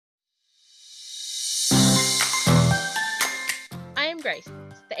Grace,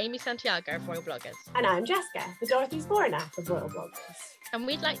 the Amy Santiago of Royal Bloggers. And I'm Jessica, the Dorothy Sporanath of Royal Bloggers. And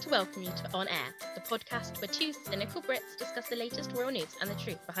we'd like to welcome you to On Air, the podcast where two cynical Brits discuss the latest royal news and the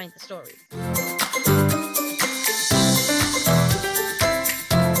truth behind the stories.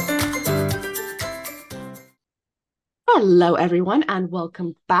 Hello, everyone, and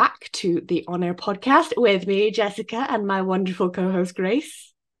welcome back to the On Air podcast with me, Jessica, and my wonderful co-host,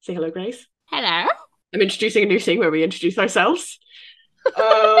 Grace. Say hello, Grace. Hello. I'm introducing a new thing where we introduce ourselves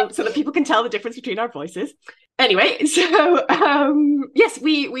so that people can tell the difference between our voices. Anyway, so yes,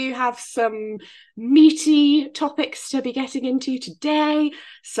 we have some meaty topics to be getting into today.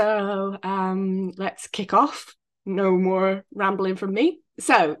 So let's kick off. No more rambling from me.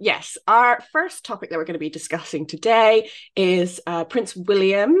 So yes, our first topic that we're going to be discussing today is Prince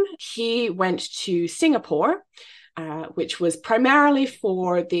William. He went to Singapore, which was primarily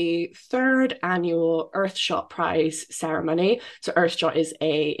for the third annual Earthshot Prize ceremony. So Earthshot is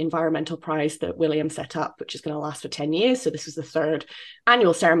an environmental prize that William set up, which is going to last for 10 years. So this was the third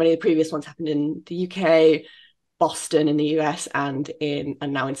annual ceremony. The previous ones happened in the UK, Boston in the US, and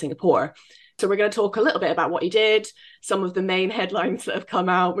now in Singapore. So we're going to talk a little bit about what he did, some of the main headlines that have come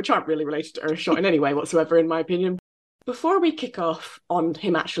out, which aren't really related to Earthshot in any way whatsoever, in my opinion. Before we kick off on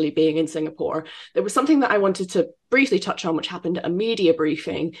him actually being in Singapore, there was something that I wanted to briefly touch on, which happened at a media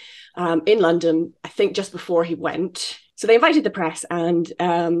briefing in London, I think just before he went. So they invited the press, and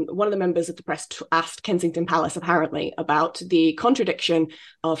one of the members of the press asked Kensington Palace, apparently, about the contradiction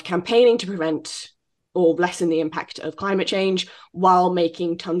of campaigning to prevent or lessen the impact of climate change while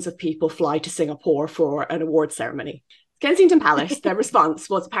making tons of people fly to Singapore for an award ceremony. Kensington Palace, their response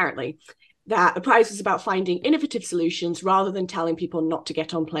was apparently that the prize was about finding innovative solutions rather than telling people not to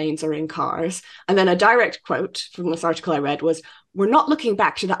get on planes or in cars. And then a direct quote from this article I read was, "We're not looking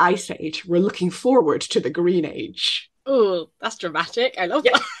back to the Ice Age, we're looking forward to the Green Age." Oh, that's dramatic. I love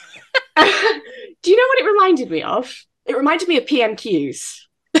that. Do you know what it reminded me of? It reminded me of PMQs.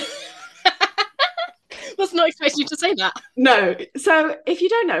 Was not expecting you to say that. No. So if you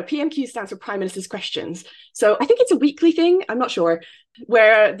don't know, PMQ stands for Prime Minister's Questions. So I think it's a weekly thing, I'm not sure,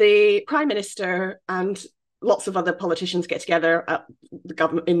 where the Prime Minister and lots of other politicians get together at the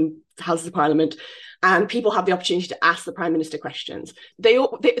government in Houses of Parliament, and people have the opportunity to ask the Prime Minister questions. They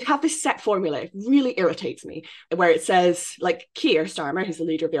have this set formula. It really irritates me, where it says, like, Keir Starmer, who's the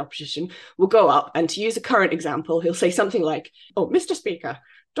leader of the opposition, will go up, and to use a current example, he'll say something like, "Oh, Mr. Speaker,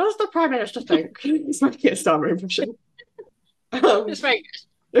 does the Prime Minister think..." It's my Keir Starmer impression. It's very good.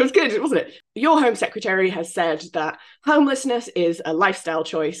 It was good, wasn't it? Your Home Secretary has said that homelessness is a lifestyle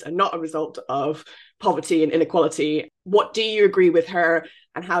choice and not a result of poverty and inequality. What do you agree with her?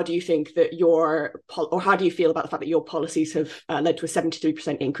 And how do you think that how do you feel about the fact that your policies have led to a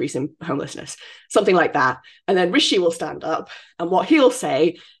 73% increase in homelessness? Something like that. And then Rishi will stand up, and what he'll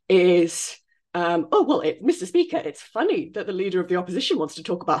say is, Mr. Speaker, it's funny that the leader of the opposition wants to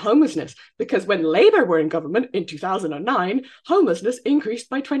talk about homelessness, because when Labour were in government in 2009, homelessness increased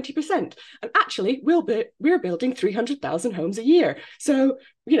by 20%. And actually, we're building 300,000 homes a year. So,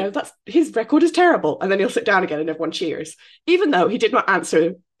 that's his record is terrible. And then he'll sit down again and everyone cheers, even though he did not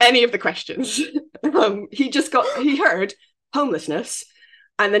answer any of the questions. He heard homelessness,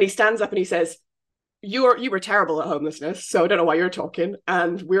 and then he stands up and he says, you were terrible at homelessness, so I don't know why you're talking,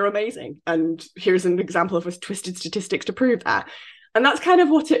 and we're amazing. And here's an example of his twisted statistics to prove that. And that's kind of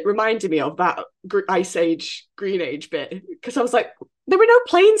what it reminded me of, that Ice Age, Green Age bit, because I was like, there were no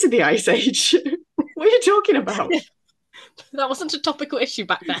planes in the Ice Age. What are you talking about? That wasn't a topical issue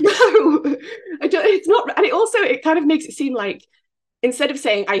back then. No, it's not. And it kind of makes it seem like, instead of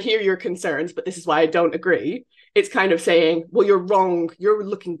saying, I hear your concerns, but this is why I don't agree, it's kind of saying, well, you're wrong. You're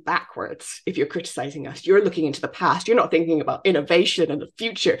looking backwards if you're criticizing us. You're looking into the past. You're not thinking about innovation and the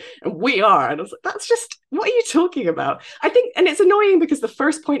future. And we are. And I was like, that's just, what are you talking about? I think, and it's annoying because the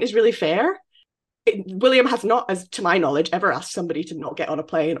first point is really fair. William has not, as to my knowledge, ever asked somebody to not get on a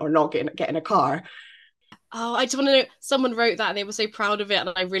plane or not get in a car. Oh, I just want to know, someone wrote that and they were so proud of it,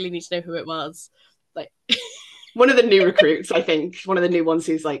 and I really need to know who it was. Like, one of the new recruits, I think, one of the new ones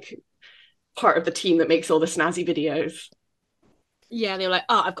who's like part of the team that makes all the snazzy videos. Yeah, they were like,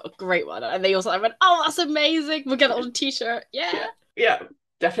 oh, I've got a great one. And they also went, oh, that's amazing. We'll get it on a t-shirt. Yeah,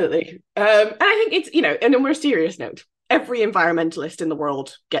 definitely. And I think it's, on a more serious note, every environmentalist in the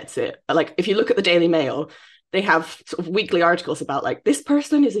world gets it. Like, if you look at the Daily Mail, they have sort of weekly articles about, like, this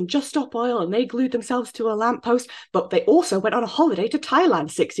person is in Just Stop Oil and they glued themselves to a lamppost, but they also went on a holiday to Thailand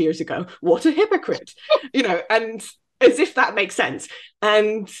 6 years ago. What a hypocrite. And as if that makes sense.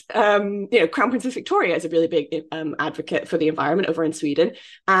 And Crown Princess Victoria is a really big advocate for the environment over in Sweden,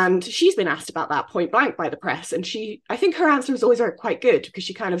 and she's been asked about that point blank by the press, and I think her answers always are quite good, because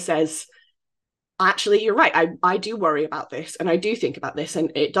she kind of says, actually, you're right, I do worry about this, and I do think about this,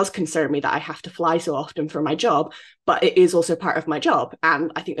 and it does concern me that I have to fly so often for my job, but it is also part of my job,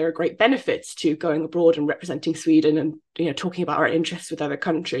 and I think there are great benefits to going abroad and representing Sweden, and talking about our interests with other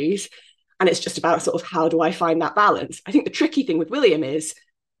countries. And it's just about sort of, how do I find that balance? I think the tricky thing with William is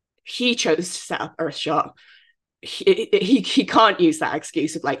he chose to set up Earthshot. He can't use that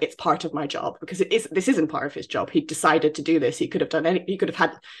excuse of like, it's part of my job, because this isn't part of his job. He decided to do this. He could have he could have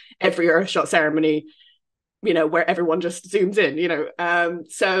had every Earthshot ceremony, where everyone just zooms in,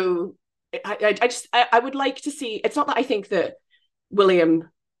 so I would like to see, it's not that I think that William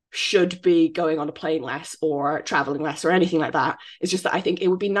should be going on a plane less or traveling less or anything like that. It's just that I think it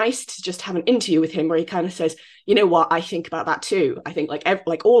would be nice to just have an interview with him where he kind of says, you know what, I think about that too. I think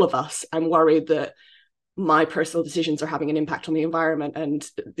like all of us, I'm worried that my personal decisions are having an impact on the environment, and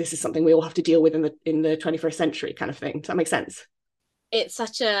this is something we all have to deal with in the 21st century, kind of thing. Does that make sense? It's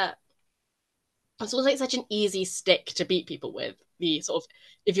always like such an easy stick to beat people with, the sort of,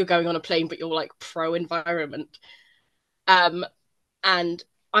 if you're going on a plane but you're like pro environment. And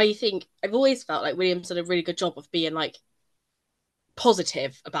I think I've always felt like William's done a really good job of being like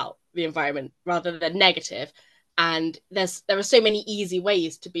positive about the environment rather than negative. And there are so many easy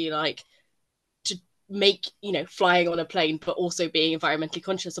ways to be like, to make, flying on a plane but also being environmentally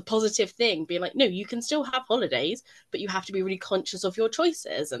conscious a positive thing, being like, no, you can still have holidays, but you have to be really conscious of your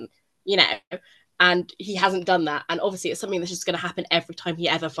choices. And he hasn't done that. And obviously it's something that's just going to happen every time he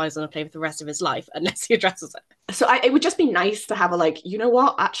ever flies on a plane for the rest of his life, unless he addresses it. So it would just be nice to have you know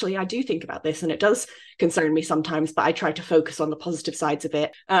what, actually, I do think about this, and it does concern me sometimes, but I try to focus on the positive sides of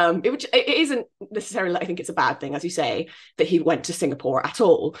it. It isn't necessarily, I think it's a bad thing, as you say, that he went to Singapore at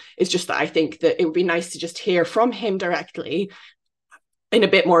all. It's just that I think that it would be nice to just hear from him directly in a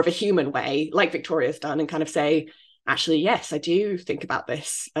bit more of a human way, like Victoria's done, and kind of say, actually, yes, I do think about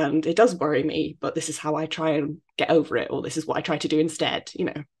this, and it does worry me, but this is how I try and get over it, or this is what I try to do instead,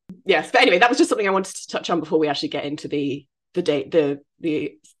 Yes, but anyway, that was just something I wanted to touch on before we actually get into the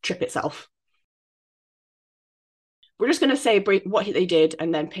trip itself. We're just going to say what they did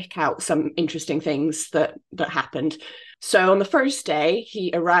and then pick out some interesting things that happened. So on the first day,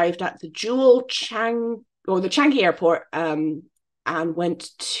 he arrived at the the Changi airport, and went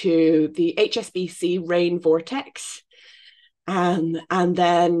to the HSBC Rain Vortex, and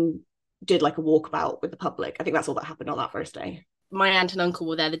then did like a walkabout with the public. I think that's all that happened on that first day. My aunt and uncle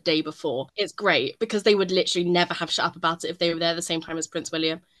were there the day before. It's great because they would literally never have shut up about it if they were there the same time as Prince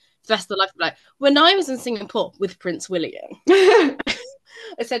William. The rest of the life, like, when I was in Singapore with Prince William, I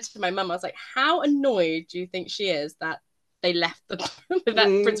said to my mum, I was like, how annoyed do you think she is that they left that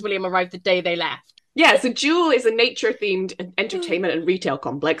Prince William arrived the day they left? Yeah, so Jewel is a nature-themed entertainment and retail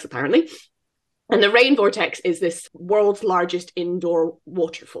complex, apparently. And the Rain Vortex is this world's largest indoor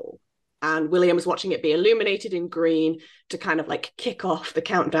waterfall. And William was watching it be illuminated in green to kind of like kick off the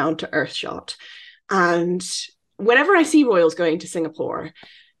countdown to Earthshot. And whenever I see royals going to Singapore,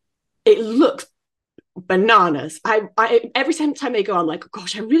 it looks bananas. I every time they go, I'm like,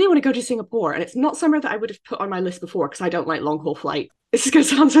 gosh, I really want to go to Singapore. And it's not somewhere that I would have put on my list before, because I don't like long haul flight. This is going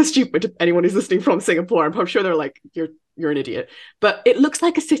to sound so stupid to anyone who's listening from Singapore. I'm sure they're like, you're an idiot. But it looks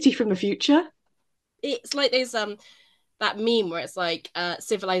like a city from the future. It's like there's that meme where it's like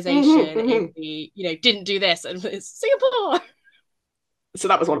civilization in the, didn't do this, and it's Singapore. So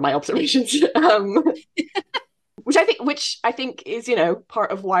that was one of my observations. Which I think is,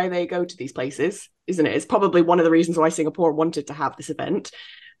 part of why they go to these places, isn't it? It's probably one of the reasons why Singapore wanted to have this event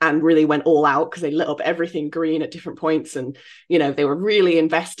and really went all out, because they lit up everything green at different points, and they were really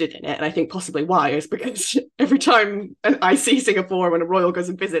invested in it. And I think possibly why is because every time I see Singapore when a royal goes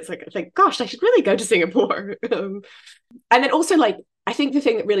and visits, like, I think, gosh, I should really go to Singapore. And then also, like, I think the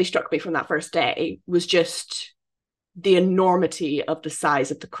thing that really struck me from that first day was just the enormity of the size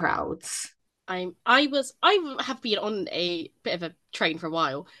of the crowds. I have been on a bit of a train for a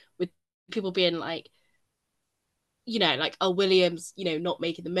while with people being like, like, oh, William's, not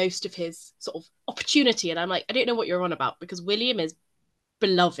making the most of his sort of opportunity. And I'm like, I don't know what you're on about, because William is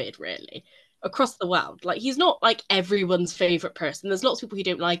beloved, really, across the world. Like, he's not like everyone's favorite person. There's lots of people who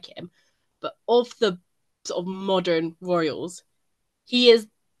don't like him, but of the sort of modern royals, he is,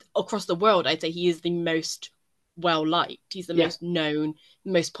 across the world, I'd say he is the most well-liked. He's the most known,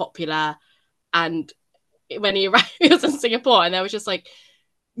 most popular. And when he arrived, he was in Singapore, and there was just like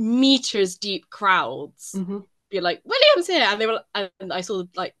meters deep crowds. Be like, William's here, and I saw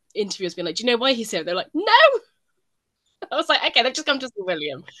like interviewers being like, do you know why he's here? They're like, no. I was like, okay, they've just come to see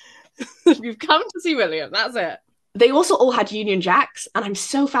William. We've come to see William. That's it. They also all had Union Jacks, and I'm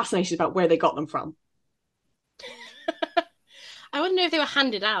so fascinated about where they got them from. I wouldn't know if they were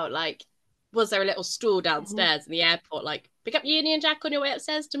handed out. Like, was there a little stall downstairs in the airport? Like, pick up Union Jack on your way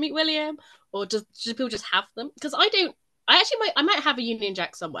upstairs to meet William, or do people just have them? Because I don't. I actually might have a Union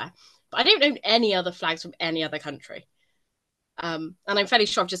Jack somewhere, but I don't own any other flags from any other country. And I'm fairly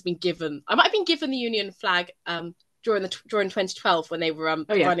sure I've just been given. I might have been given the Union flag during 2012 when they were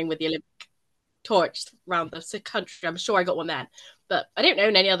running with the Olympic torch around the country. I'm sure I got one then, but I don't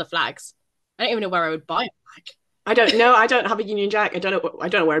own any other flags. I don't even know where I would buy a flag. I don't know. I don't have a Union Jack. I don't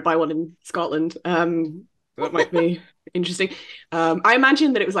know where I'd buy one in Scotland. That might be interesting. I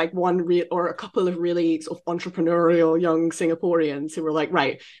imagine that it was like one real or a couple of really sort of entrepreneurial young Singaporeans who were like,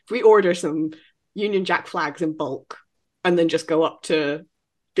 right, if we order some Union Jack flags in bulk and then just go up to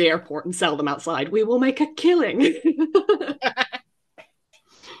the airport and sell them outside, we will make a killing.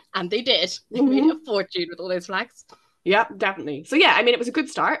 And they did. They made a fortune with all those flags. Yeah, definitely. So yeah, I mean, it was a good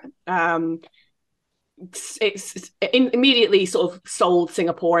start. It's immediately sort of sold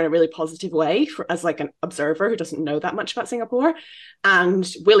Singapore in a really positive way as like an observer who doesn't know that much about Singapore. And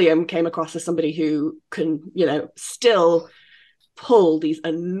William came across as somebody who can, still pull these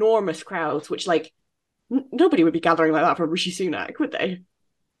enormous crowds, which like nobody would be gathering like that for Rishi Sunak, would they?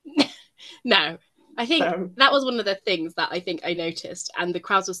 No. I think that was one of the things that I think I noticed. And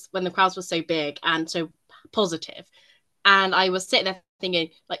when the crowds were so big and so positive, and I was sitting there thinking,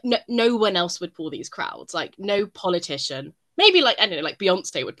 like, no one else would pull these crowds. Like, no politician. Maybe, like, I don't know, like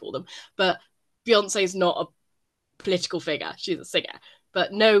Beyonce would pull them. But Beyonce's not a political figure. She's a singer.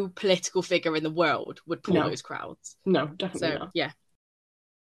 But no political figure in the world would pull those crowds. No, definitely not. Yeah.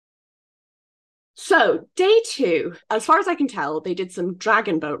 So, day 2, as far as I can tell, they did some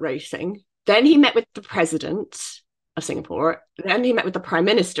dragon boat racing. Then he met with the president of Singapore. Then he met with the prime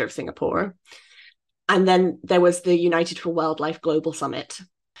minister of Singapore. And then there was the United for Wildlife Global Summit.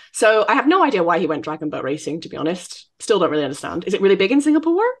 So I have no idea why he went dragon boat racing, to be honest. Still don't really understand. Is it really big in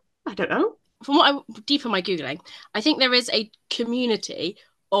Singapore? I don't know. From what deep in my Googling, I think there is a community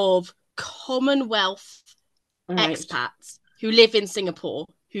of Commonwealth expats who live in Singapore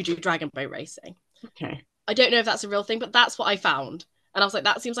who do dragon boat racing. Okay. I don't know if that's a real thing, but that's what I found. And I was like,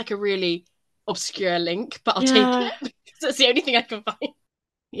 that seems like a really obscure link, but I'll take it because it's the only thing I can find.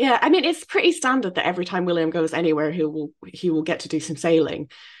 Yeah, I mean, it's pretty standard that every time William goes anywhere, he will get to do some sailing.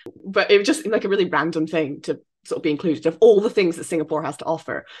 But it was just like a really random thing to sort of be included of all the things that Singapore has to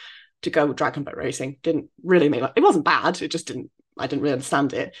offer to go dragon boat racing. Didn't really make it wasn't bad. It just I didn't really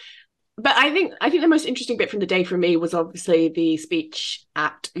understand it. But I think the most interesting bit from the day for me was obviously the speech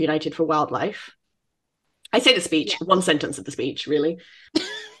at United for Wildlife. I say the speech, one sentence of the speech, really.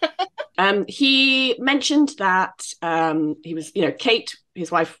 He mentioned that he was, Kate,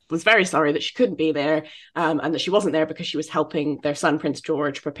 his wife, was very sorry that she couldn't be there and that she wasn't there because she was helping their son, Prince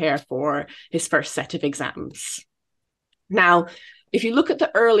George, prepare for his first set of exams. Now, if you look at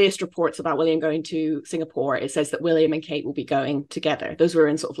the earliest reports about William going to Singapore, it says that William and Kate will be going together. Those were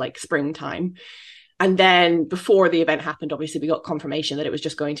in sort of like springtime. And then before the event happened, obviously, we got confirmation that it was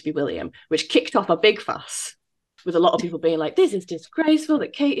just going to be William, which kicked off a big fuss with a lot of people being like, this is disgraceful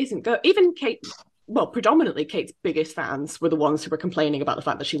that Kate isn't going. Even Kate, well, predominantly Kate's biggest fans were the ones who were complaining about the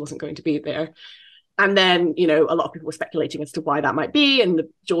fact that she wasn't going to be there. And then, a lot of people were speculating as to why that might be. And the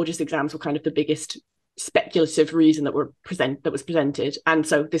George's exams were kind of the biggest speculative reason that was presented. And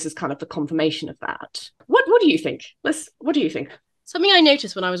so this is kind of the confirmation of that. What do you think? What do you think? Something I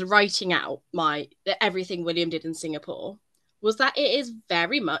noticed when I was writing out everything William did in Singapore was that it is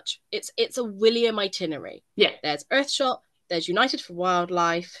very much it's a William itinerary. Yeah. There's Earthshot, there's United for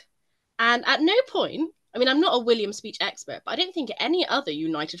Wildlife, and at no point, I mean, I'm not a William speech expert, but I don't think at any other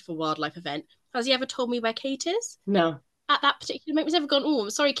United for Wildlife event has he ever told me where Kate is. No. At that particular moment, he's ever gone, oh,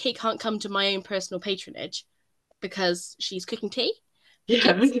 I'm sorry Kate can't come to my own personal patronage because she's cooking tea.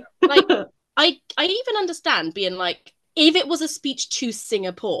 Yeah. Like, I even understand being like, if it was a speech to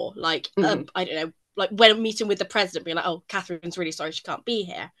Singapore, like, I don't know, like when meeting with the president, being like, oh, Catherine's really sorry she can't be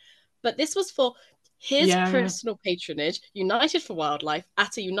here. But this was for his personal patronage, United for Wildlife,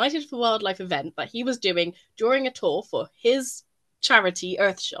 at a United for Wildlife event that he was doing during a tour for his charity,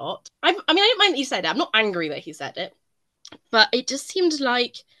 Earthshot. I mean, I don't mind that he said it. I'm not angry that he said it. But it just seemed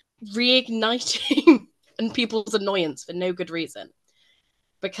like reigniting and people's annoyance for no good reason.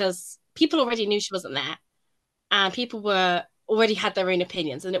 Because people already knew she wasn't there. And people already had their own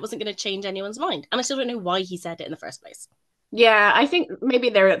opinions, and it wasn't going to change anyone's mind. And I still don't know why he said it in the first place. Yeah, I think maybe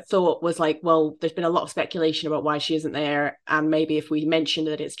their thought was like, well, there's been a lot of speculation about why she isn't there, and maybe if we mention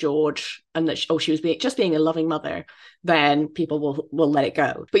that it's George and that she was just being a loving mother, then people will let it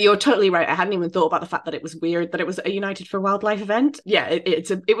go. But you're totally right. I hadn't even thought about the fact that it was weird that it was a United for Wildlife event. Yeah,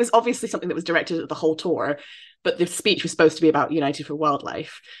 it was obviously something that was directed at the whole tour, but the speech was supposed to be about United for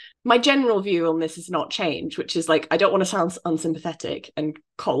Wildlife. My general view on this has not changed, which is like I don't want to sound unsympathetic and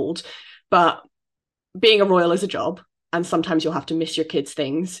cold, but being a royal is a job, and sometimes you'll have to miss your kids'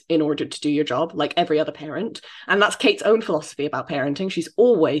 things in order to do your job, like every other parent. And that's Kate's own philosophy about parenting. She's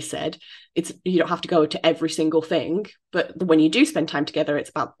always said it's you don't have to go to every single thing, but when you do spend time together, it's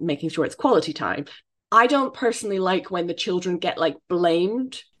about making sure it's quality time. I don't personally like when the children get like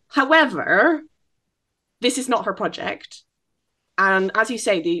blamed. However, this is not her project. And as you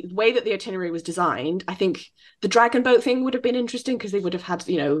say, the way that the itinerary was designed, I think the dragon boat thing would have been interesting because they would have had,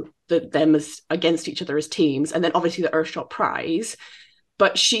 them as against each other as teams, and then obviously the Earthshot prize.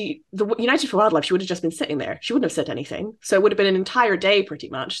 But the United for Wildlife, she would have just been sitting there. She wouldn't have said anything. So it would have been an entire day, pretty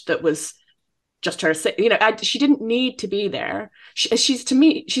much, that was just her. She didn't need to be there. To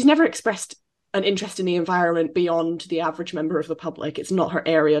me, she's never expressed an interest in the environment beyond the average member of the public. It's not her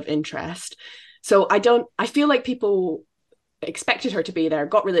area of interest. So I feel like people expected her to be there,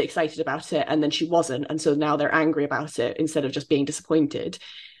 got really excited about it, and then she wasn't, and so now they're angry about it instead of just being disappointed.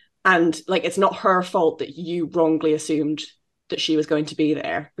 And like it's not her fault that you wrongly assumed that she was going to be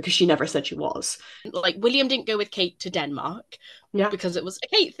there, because she never said she was. Like William didn't go with Kate to Denmark because it was a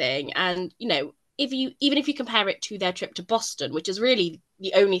Kate thing, and even if you compare it to their trip to Boston, which is really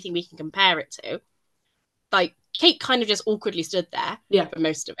the only thing we can compare it to, like Kate kind of just awkwardly stood there for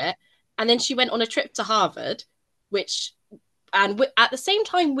most of it, and then she went on a trip to Harvard, which and at the same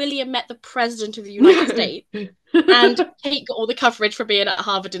time, William met the president of the United States, and Kate got all the coverage for being at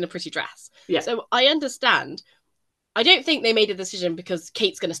Harvard in a pretty dress. Yeah. So I understand. I don't think they made a decision because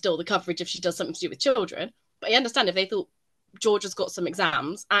Kate's going to steal the coverage if she does something to do with children. But I understand if they thought George has got some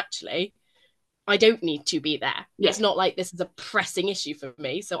exams, actually, I don't need to be there. Yeah. It's not like this is a pressing issue for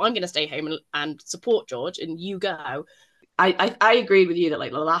me. So I'm going to stay home and support George, and you go. I agreed with you that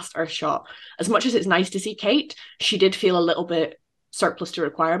like the last Earthshot, as much as it's nice to see Kate, she did feel a little bit surplus to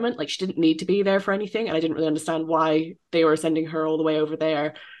requirement. Like she didn't need to be there for anything, and I didn't really understand why they were sending her all the way over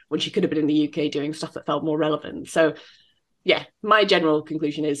there when she could have been in the UK doing stuff that felt more relevant. So yeah, my general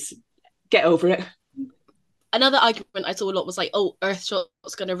conclusion is get over it. Another argument I saw a lot was like, oh,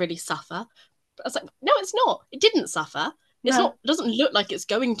 Earthshot's going to really suffer. But I was like, no, it's not. It didn't suffer. It's not. It doesn't look like it's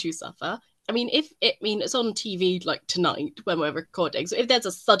going to suffer. I mean, it's on TV like tonight when we're recording. So if there's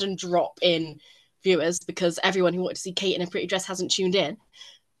a sudden drop in viewers because everyone who wanted to see Kate in a pretty dress hasn't tuned in,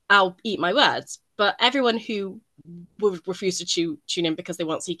 I'll eat my words. But everyone who would refuse to tune in because they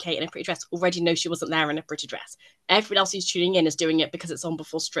want to see Kate in a pretty dress already knows she wasn't there in a pretty dress. Everyone else who's tuning in is doing it because it's on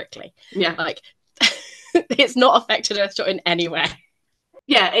before Strictly. Yeah. Like, it's not affected Earthshot in any way.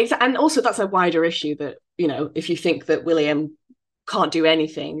 Yeah, and also that's a wider issue that, if you think that William can't do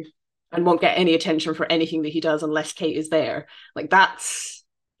anything and won't get any attention for anything that he does unless Kate is there, like that's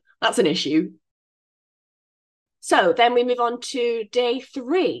an issue. So then we move on to day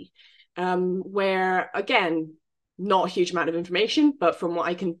 3, where again, not a huge amount of information, but from what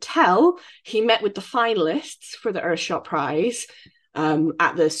I can tell, he met with the finalists for the Earthshot prize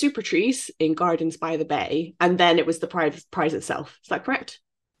at the Super Trees in Gardens by the Bay, and then it was the prize itself. Is that correct?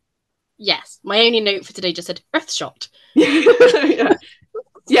 Yes. My only note for today just said Earthshot.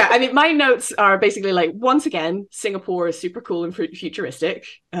 Yeah, I mean, my notes are basically like, once again, Singapore is super cool and futuristic.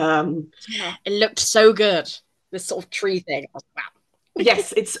 Yeah, it looked so good. This sort of tree thing. Wow.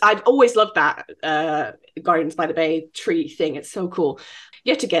 Yes, I've always loved that Gardens by the Bay tree thing. It's so cool.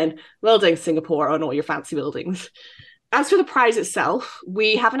 Yet again, well done, Singapore, on all your fancy buildings. As for the prize itself,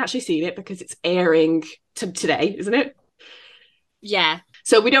 we haven't actually seen it because it's airing today, isn't it? Yeah.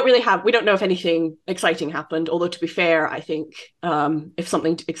 So we don't know if anything exciting happened. Although, to be fair, I think if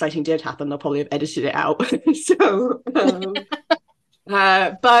something exciting did happen, they'll probably have edited it out. So,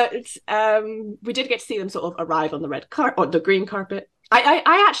 but we did get to see them sort of arrive on the red carpet or the green carpet.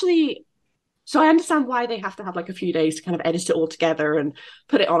 I actually, so I understand why they have to have like a few days to kind of edit it all together and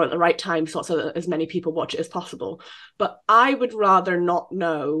put it on at the right time so that as many people watch it as possible. But I would rather not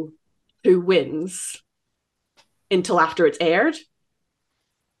know who wins until after it's aired.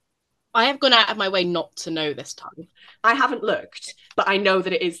 I have gone out of my way not to know this time. I haven't looked, but I know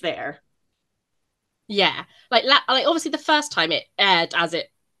that it is there. Yeah, like obviously the first time it aired, as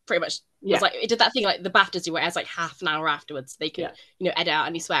it pretty much was like, it did that thing like the BAFTAs do where it airs like half an hour afterwards. So they could edit out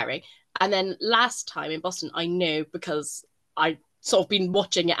any swearing. And then last time in Boston, I knew because I sort of been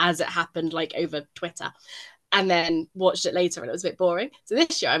watching it as it happened, like over Twitter. and then watched it later and it was a bit boring. So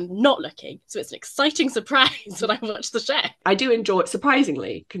this year I'm not looking. So it's an exciting surprise when I watch the show. I do enjoy it,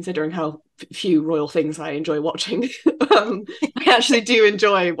 surprisingly, considering how few royal things I enjoy watching. I actually do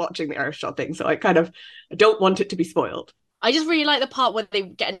enjoy watching the Earthshot thing, so I don't want it to be spoiled. I just really like the part where they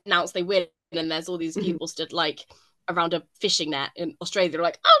get announced they win and there's all these people stood like around a fishing net in Australia. They're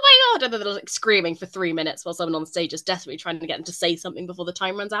like, oh my God. And then they're like screaming for 3 minutes while someone on the stage is desperately trying to get them to say something before the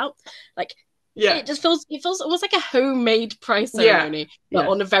time runs out. Like, Yeah. It feels almost like a homemade prize ceremony, but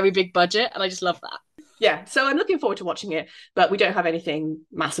on a very big budget. And I just love that. Yeah. So I'm looking forward to watching it, but we don't have anything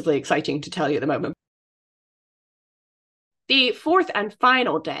massively exciting to tell you at the moment. The fourth and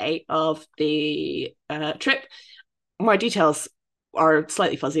final day of the trip, my details are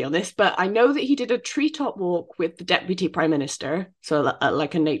slightly fuzzy on this, but I know that he did a treetop walk with the Deputy Prime Minister, so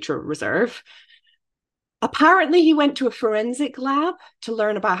like a nature reserve. Apparently, he went to a forensic lab to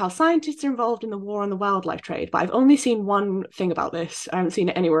learn about how scientists are involved in the war on the wildlife trade, but I've only seen one thing about this. I haven't seen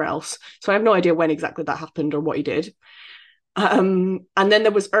it anywhere else, so I have no idea when exactly that happened or what he did. And then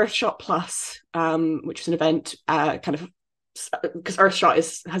there was Earthshot Plus, which was an event kind of because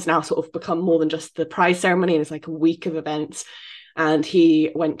Earthshot has now sort of become more than just the prize ceremony, and it's like a week of events. And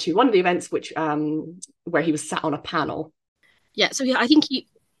he went to one of the events which where he was sat on a panel. Yeah, so I think he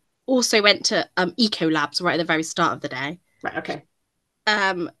also went to Eco Labs right at the very start of the day. Right, okay.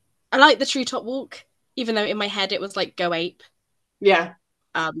 I like the treetop walk, even though in my head it was like Go Ape. Yeah.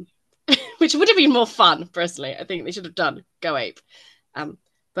 Which would have been more fun, personally. I think they should have done Go Ape.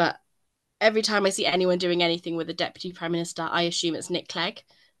 But every time I see anyone doing anything with the Deputy Prime Minister, I assume it's Nick Clegg.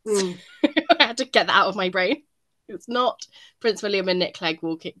 So I had to get that out of my brain. It's not Prince William and Nick Clegg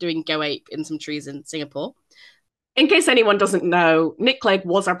doing Go Ape in some trees in Singapore. In case anyone doesn't know, Nick Clegg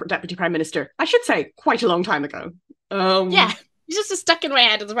was our Deputy Prime Minister. I should say quite a long time ago. Yeah, he's just stuck in my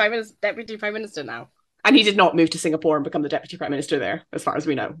head as the Deputy Prime Minister now. And he did not move to Singapore and become the Deputy Prime Minister there, as far as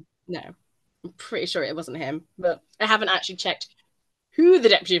we know. No, I'm pretty sure it wasn't him, but I haven't actually checked who the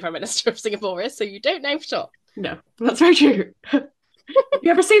Deputy Prime Minister of Singapore is, so you don't know for sure. No, that's very true. Have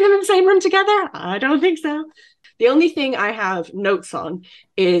you ever seen them in the same room together? I don't think so. The only thing I have notes on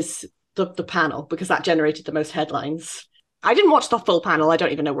is the panel, because that generated the most headlines. I didn't watch the full panel. I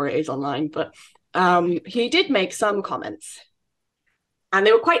don't even know where it is online, but he did make some comments. And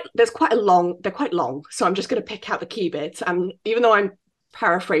they're quite long. So I'm just going to pick out the key bits. And even though I'm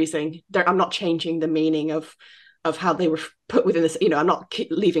paraphrasing, I'm not changing the meaning of how they were put within this. I'm not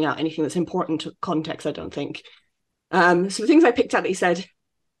leaving out anything that's important to context, I don't think. So the things I picked out that he said: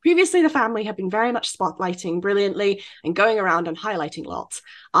 previously, the family have been very much spotlighting brilliantly and going around and highlighting lots.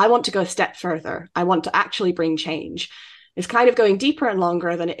 I want to go a step further. I want to actually bring change. It's kind of going deeper and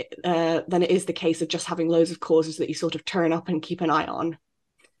longer than it is the case of just having loads of causes that you sort of turn up and keep an eye on.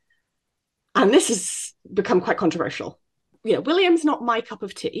 And this has become quite controversial. William's not my cup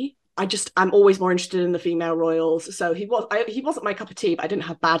of tea. I'm always more interested in the female royals. So he wasn't my cup of tea, but I didn't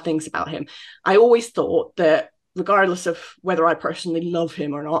have bad things about him. I always thought that regardless of whether I personally love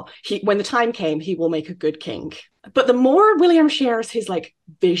him or not, when the time came, he will make a good king. But the more William shares his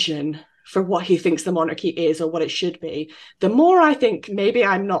vision for what he thinks the monarchy is or what it should be, the more I think maybe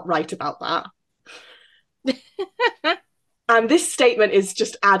I'm not right about that. And this statement is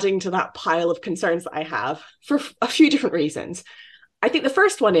just adding to that pile of concerns that I have for a few different reasons. I think the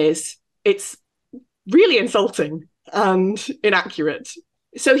first one is it's really insulting and inaccurate.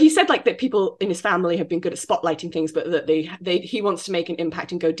 So he said that people in his family have been good at spotlighting things, but that he wants to make an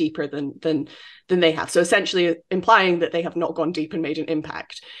impact and go deeper than they have. So essentially implying that they have not gone deep and made an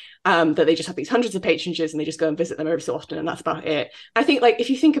impact. That they just have these hundreds of patronages and they just go and visit them every so often, and that's about it. I think if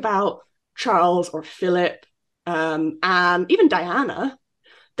you think about Charles or Philip and even Diana,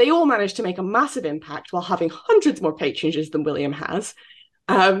 they all managed to make a massive impact while having hundreds more patronages than William has.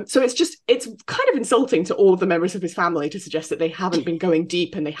 So it's kind of insulting to all of the members of his family to suggest that they haven't been going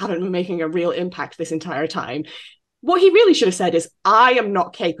deep and they haven't been making a real impact this entire time. What he really should have said is, I am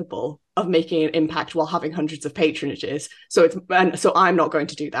not capable of making an impact while having hundreds of patronages. So I'm not going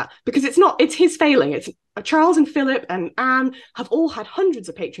to do that, because it's his failing. It's Charles and Philip and Anne have all had hundreds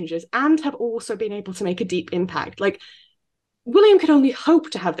of patronages and have also been able to make a deep impact. William could only hope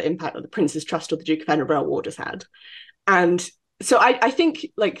to have the impact that the Prince's Trust or the Duke of Edinburgh Award has had. And so I think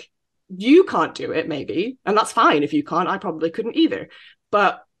you can't do it, maybe, and that's fine if you can't. I probably couldn't either.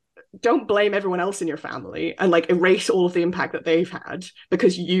 But don't blame everyone else in your family and erase all of the impact that they've had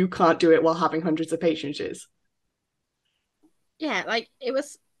because you can't do it while having hundreds of patronages. Yeah, it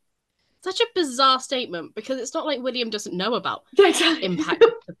was such a bizarre statement, because it's not like William doesn't know about Exactly. impact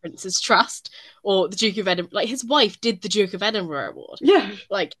of the Prince's Trust or the Duke of Edinburgh. Like, his wife did the Duke of Edinburgh Award. Yeah.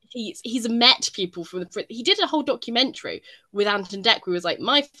 Like, he's met people from the he did a whole documentary with Anton Deck who was like,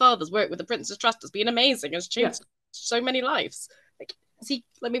 my father's work with the Prince's Trust has been amazing, has changed so many lives. Like, has he,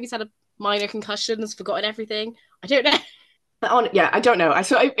 like, maybe he's had a minor concussion, has forgotten everything? I don't know. I don't know.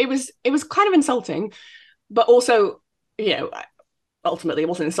 It was kind of insulting, but also, ultimately it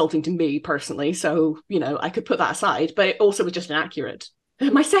wasn't insulting to me personally, so I could put that aside, but it also was just inaccurate.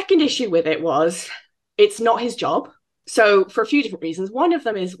 My second issue with it was it's not his job. So for a few different reasons. One of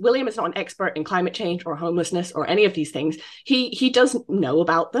them is William is not an expert in climate change or homelessness or any of these things. He does know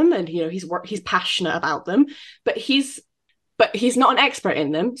about them, and he's passionate about them, but he's not an expert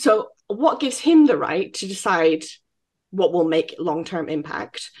in them. So what gives him the right to decide what will make long-term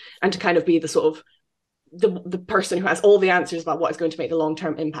impact, and to kind of be the sort of the person who has all the answers about what is going to make the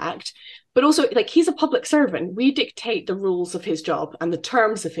long-term impact? But also, like, he's a public servant. We dictate the rules of his job and the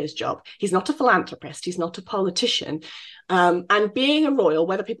terms of his job. He's not a philanthropist. He's not a politician. And being a royal,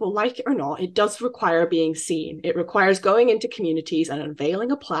 whether people like it or not, it does require being seen. It requires going into communities and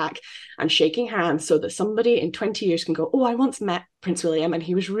unveiling a plaque and shaking hands so that somebody in 20 years can go, oh, I once met Prince William and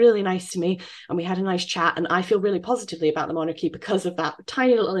he was really nice to me and we had a nice chat and I feel really positively about the monarchy because of that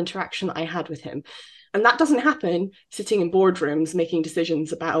tiny little interaction that I had with him. And that doesn't happen sitting in boardrooms making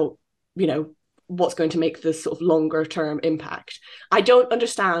decisions about, what's going to make this sort of longer term impact. I don't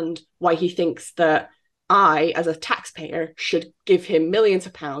understand why he thinks that I, as a taxpayer, should give him millions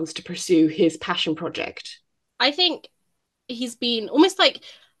of pounds to pursue his passion project. I think he's been almost like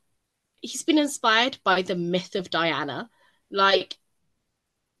he's been inspired by the myth of Diana. Like,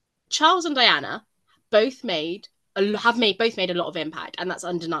 Charles and Diana both made a lot of impact, and that's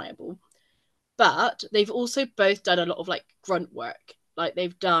undeniable. But they've also both done a lot of like grunt work. Like,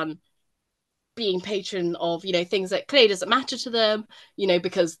 they've done being patron of, things that clearly doesn't matter to them,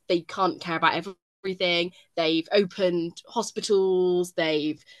 because they can't care about everything. They've opened hospitals,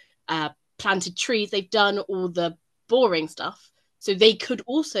 they've planted trees, they've done all the boring stuff. So they could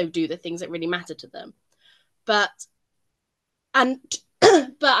also do the things that really matter to them. But I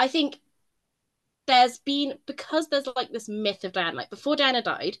think because there's like this myth of Diana, like before Diana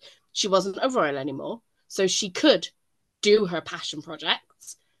died, she wasn't a royal anymore. So she could do her passion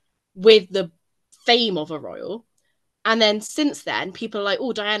projects with the fame of a royal. And then since then, people are like,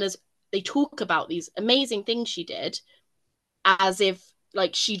 oh, they talk about these amazing things she did as if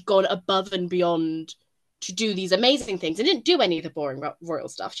like she'd gone above and beyond to do these amazing things and didn't do any of the boring royal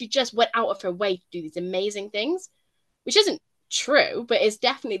stuff. She just went out of her way to do these amazing things, which isn't true, but it's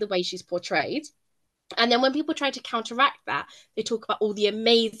definitely the way she's portrayed. And then when people try to counteract that, they talk about all the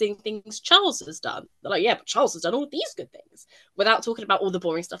amazing things Charles has done. They're like, yeah, but Charles has done all these good things, without talking about all the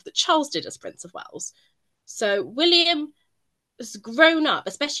boring stuff that Charles did as Prince of Wales. So William has grown up,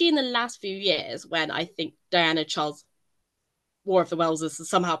 especially in the last few years, when I think Diana, Charles, War of the Waleses has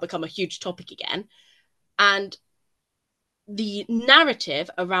somehow become a huge topic again. And the narrative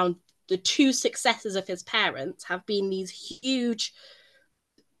around the two successors of his parents have been these huge,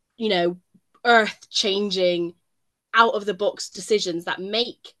 earth-changing, out-of-the-box decisions that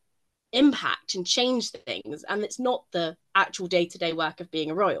make impact and change things, and it's not the actual day-to-day work of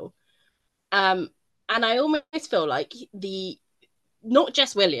being a royal. And I almost feel like not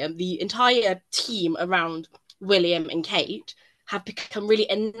just William, the entire team around William and Kate have become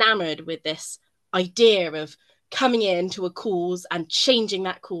really enamored with this idea of coming into a cause and changing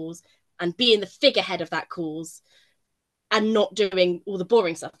that cause and being the figurehead of that cause, and not doing all the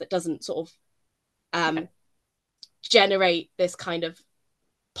boring stuff that doesn't sort of generate this kind of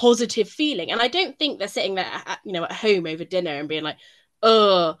positive feeling. And I don't think they're sitting there at home over dinner and being like,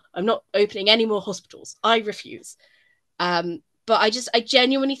 oh, I'm not opening any more hospitals, I refuse. But I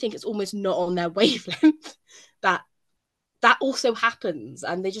genuinely think it's almost not on their wavelength that also happens,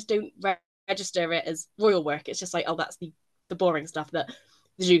 and they just don't register it as royal work. It's just like, oh, that's the boring stuff that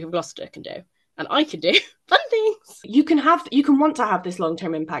the Duke of Gloucester can do and I can do fun things. You can want to have this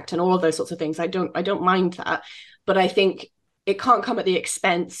long-term impact and all of those sorts of things. I don't mind that, but I think it can't come at the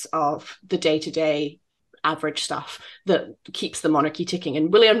expense of the day-to-day average stuff that keeps the monarchy ticking.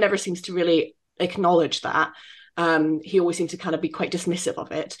 And William never seems to really acknowledge that. He always seems to kind of be quite dismissive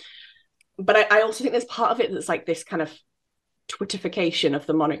of it. But I also think there's part of it that's like this kind of Twitterification of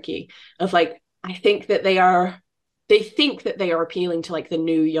the monarchy, of like, I think that they think that they are appealing to like the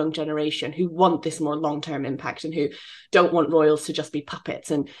new young generation who want this more long-term impact and who don't want royals to just be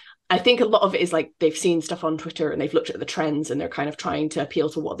puppets. And I think a lot of it is like they've seen stuff on Twitter and they've looked at the trends and they're kind of trying to appeal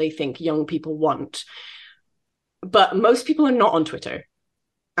to what they think young people want. But most people are not on Twitter.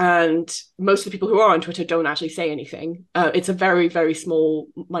 And most of the people who are on Twitter don't actually say anything. It's a very, very small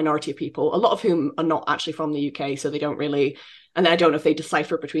minority of people, a lot of whom are not actually from the UK, so they don't really. And I don't know if they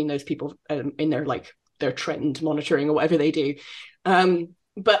decipher between those people in their like their trend monitoring or whatever they do.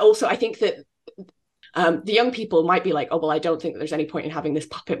 But also, I think that the young people might be like, oh, well, I don't think that there's any point in having this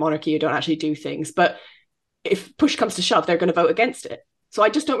puppet monarchy. You don't actually do things. But if push comes to shove, they're going to vote against it. So I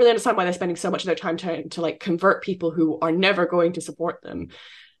just don't really understand why they're spending so much of their time to like convert people who are never going to support them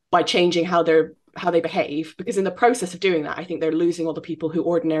by changing how they behave. Because in the process of doing that, I think they're losing all the people who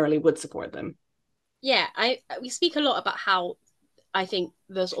ordinarily would support them. Yeah, we speak a lot about how I think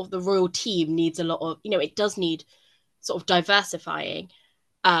the sort of the royal team needs a lot of, it does need sort of diversifying,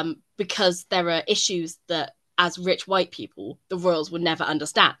 because there are issues that as rich white people, the royals would never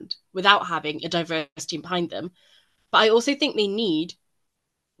understand without having a diverse team behind them. But I also think they need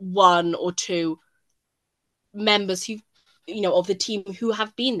one or two members who, of the team who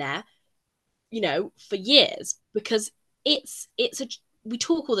have been there, for years, because it's a we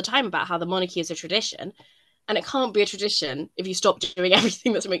talk all the time about how the monarchy is a tradition, and it can't be a tradition if you stop doing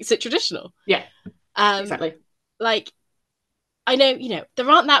everything that makes it traditional. Yeah, exactly. Like, I know, there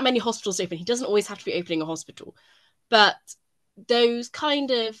aren't that many hospitals open. He doesn't always have to be opening a hospital, but those kind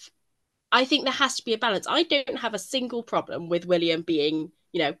of, I think there has to be a balance. I don't have a single problem with William being,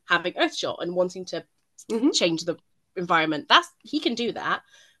 having Earthshot and wanting to change the environment. He can do that,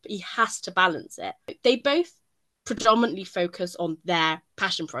 but he has to balance it. They both predominantly focus on their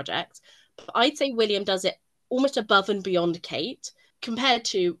passion projects, but I'd say William does it almost above and beyond Kate compared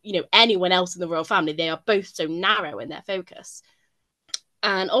to, anyone else in the royal family. They are both so narrow in their focus.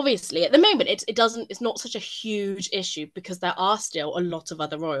 And obviously, at the moment, it's not such a huge issue because there are still a lot of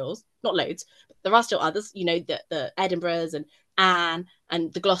other royals, not loads, but there are still others, the Edinburghs and Anne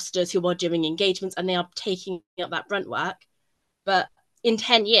and the Gloucesters who are doing engagements, and they are taking up that brunt work. But in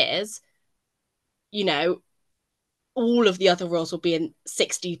 10 years, all of the other royals will be in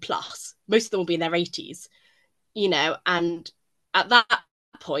 60 plus. Most of them will be in their 80s, and at that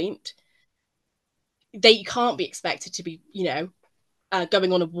point, they can't be expected to be,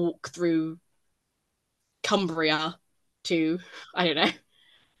 going on a walk through Cumbria to, I don't know,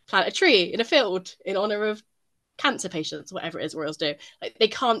 plant a tree in a field in honor of cancer patients, whatever it is royals do. Like, they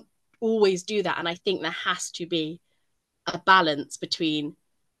can't always do that. And I think there has to be a balance between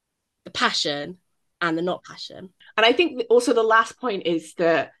the passion and the not passion. And I think also the last point is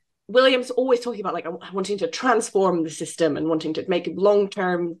that William's always talking about like wanting to transform the system and wanting to make a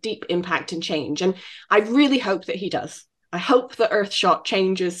long-term deep impact and change. And I really hope that he does. I hope that Earthshot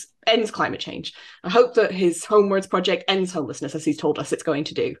ends climate change. I hope that his Homewards project ends homelessness, as he's told us it's going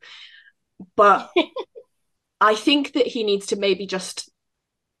to do. But I think that he needs to maybe just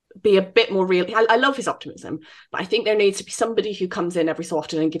be a bit more real. I love his optimism, but I think there needs to be somebody who comes in every so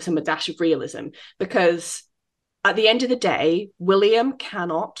often and gives him a dash of realism, because at the end of the day, William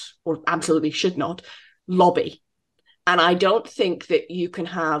cannot, or absolutely should not, lobby. And I don't think that you can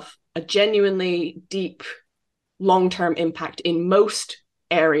have a genuinely deep, long-term impact in most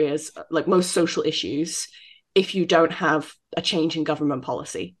areas, like most social issues, if you don't have a change in government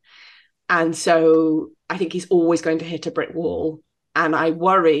policy. And so I think he's always going to hit a brick wall. And I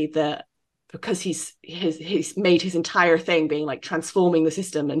worry that because he's made his entire thing being like transforming the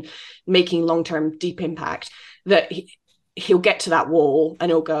system and making long-term deep impact, that he'll get to that wall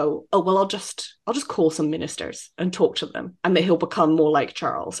and he'll go, oh, well, I'll just call some ministers and talk to them, and that he'll become more like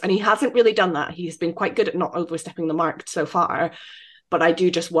Charles. And he hasn't really done that. He's been quite good at not overstepping the mark so far, but I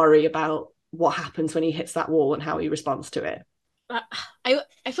do just worry about what happens when he hits that wall and how he responds to it.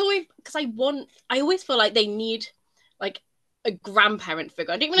 I feel like, because I always feel like they need like a grandparent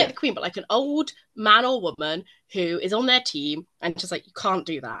figure. I don't even like the Queen, but like an old man or woman who is on their team and just like, you can't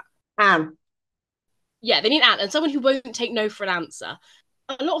do that. Anne. Yeah, they need Anne, and someone who won't take no for an answer.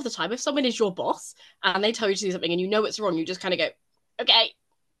 A lot of the time, if someone is your boss and they tell you to do something and you know it's wrong, you just kind of go, okay.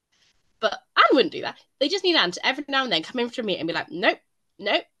 But Anne wouldn't do that. They just need Anne to every now and then come in for a meeting and be like, nope,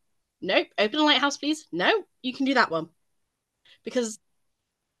 nope, nope, open a lighthouse, please. No, you can do that one. Because,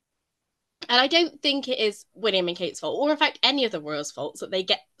 and I don't think it is William and Kate's fault, or in fact any of the royals' faults, that they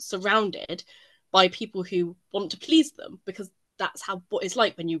get surrounded by people who want to please them, because that's what it's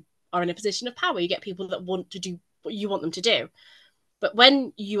like when you are in a position of power. You get people that want to do what you want them to do. But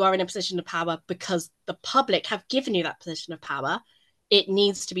when you are in a position of power because the public have given you that position of power, it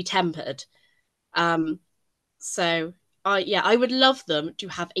needs to be tempered. So I would love them to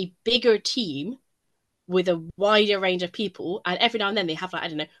have a bigger team with a wider range of people, and every now and then they have, like, I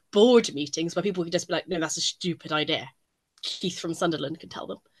don't know, board meetings where people can just be like, no, that's a stupid idea. Keith from Sunderland can tell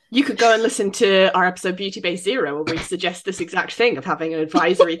them. You could go and listen to our episode Beauty Base Zero, where we suggest this exact thing of having an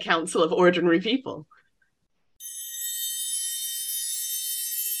advisory council of ordinary people.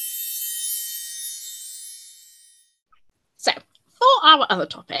 So, for our other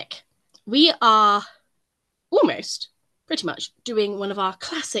topic, we are almost, pretty much, doing one of our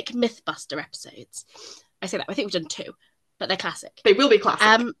classic Mythbuster episodes. I say that, I think we've done 2, but they're classic. They will be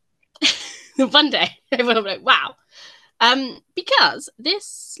classic. One day, everyone will be like, wow. Because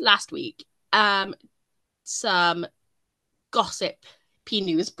this last week, some gossip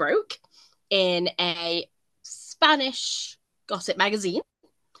news broke in a Spanish gossip magazine,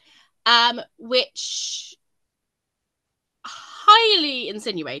 which highly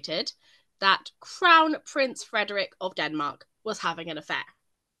insinuated that Crown Prince Frederick of Denmark was having an affair.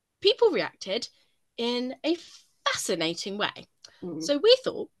 People reacted in a fascinating way. So we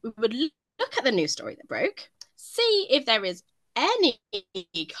thought we would look at the news story that broke, see if there is any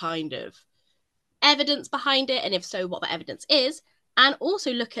kind of evidence behind it, and if so, what the evidence is, and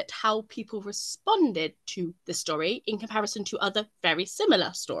also look at how people responded to the story in comparison to other very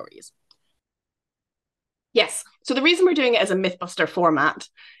similar stories. Yes. So the reason we're doing it as a Mythbuster format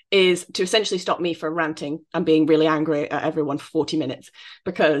is to essentially stop me from ranting and being really angry at everyone for 40 minutes,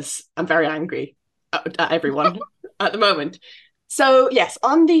 because I'm very angry at everyone at the moment. So yes,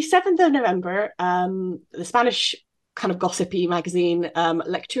 on the 7th of November, the Spanish kind of gossipy magazine,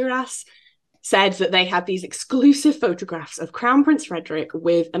 Lecturas, said that they had these exclusive photographs of Crown Prince Frederick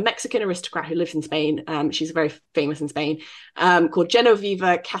with a Mexican aristocrat who lives in Spain. She's very famous in Spain, called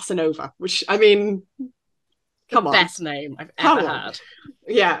Genoveva Casanova, which, I mean, come on. Best name I've ever heard.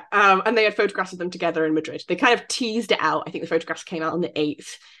 Yeah. And they had photographs of them together in Madrid. They kind of teased it out. I think the photographs came out on the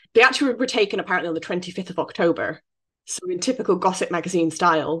 8th. They actually were taken apparently on the 25th of October. So in typical gossip magazine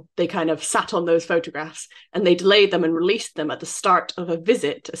style, they kind of sat on those photographs and they delayed them and released them at the start of a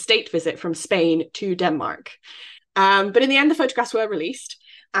state visit from Spain to Denmark. But in the end, the photographs were released,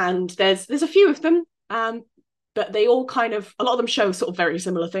 and there's a few of them, but they all kind of, a lot of them show sort of very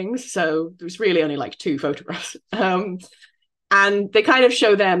similar things. So there's really only like 2 photographs. And they kind of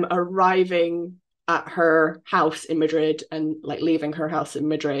show them arriving at her house in Madrid and like leaving her house in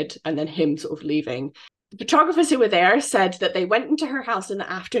Madrid, and then him sort of leaving. The photographers who were there said that they went into her house in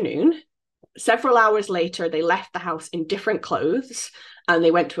the afternoon. Several hours later, they left the house in different clothes and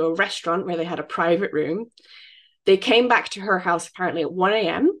they went to a restaurant where they had a private room. They came back to her house apparently at 1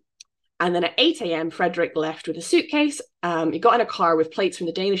 a.m. And then at 8 a.m., Frederick left with a suitcase. He got in a car with plates from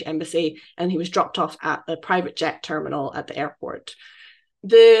the Danish embassy, and he was dropped off at a private jet terminal at the airport.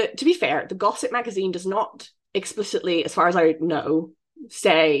 To be fair, the gossip magazine does not explicitly, as far as I know,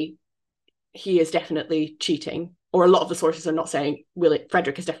 say he is definitely cheating, or a lot of the sources are not saying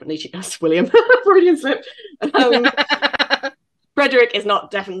Frederick is definitely cheating. That's William. Freudian slip. Frederick is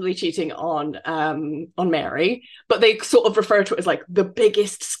not definitely cheating on Mary, but they sort of refer to it as like the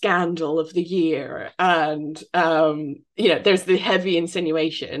biggest scandal of the year. And, there's the heavy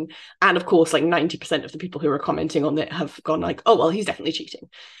insinuation. And of course, like 90% of the people who are commenting on it have gone like, oh, well, he's definitely cheating.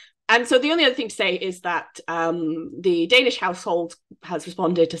 And so the only other thing to say is that the Danish household has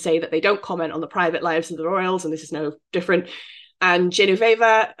responded to say that they don't comment on the private lives of the royals, and this is no different. And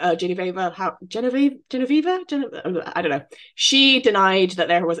Genoveva, I don't know. She denied that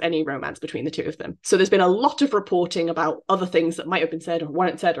there was any romance between the 2 of them. So there's been a lot of reporting about other things that might have been said or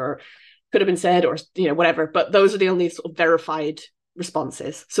weren't said or could have been said or, whatever. But those are the only sort of verified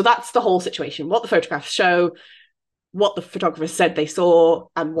responses. So that's the whole situation. What the photographs show, what the photographers said they saw,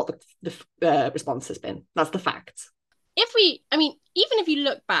 and what the response has been. That's the facts. Even if you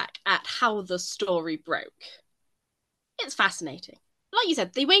look back at how the story broke, it's fascinating. Like you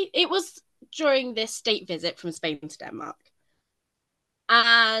said, it was during this state visit from Spain to Denmark.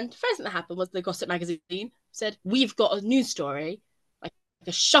 And the first thing that happened was the gossip magazine said, we've got a news story, like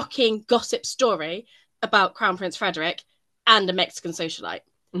a shocking gossip story about Crown Prince Frederick and a Mexican socialite.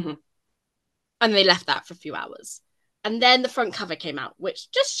 Mm-hmm. And they left that for a few hours. And then the front cover came out,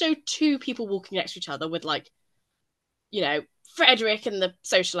 which just showed 2 people walking next to each other with Frederick and the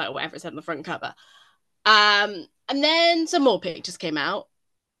socialite or whatever it said on the front cover. And then some more pictures came out,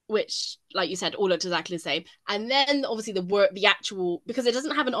 which, like you said, all looked exactly the same. And then obviously the actual, because it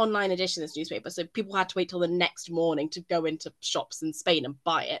doesn't have an online edition of this newspaper, so people had to wait till the next morning to go into shops in Spain and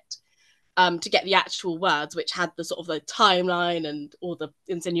buy it, to get the actual words, which had the sort of the timeline and all the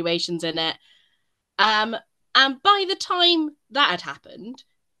insinuations in it. And by the time that had happened,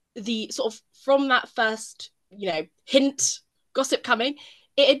 the sort of from that first, hint, gossip coming,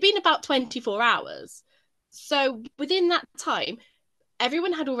 it had been about 24 hours. So within that time,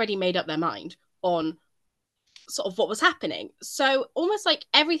 everyone had already made up their mind on sort of what was happening. So almost like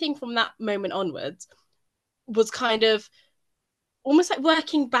everything from that moment onwards was kind of almost like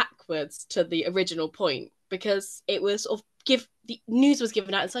working backwards to the original point, because it was sort of the news was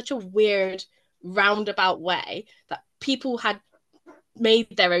given out in such a weird roundabout way that people had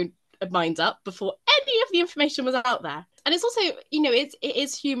made their own minds up before any of the information was out there. And it's also, it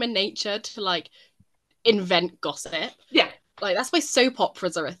is human nature to like invent gossip. Yeah. Like that's why soap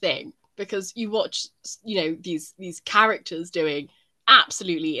operas are a thing, because you watch, these characters doing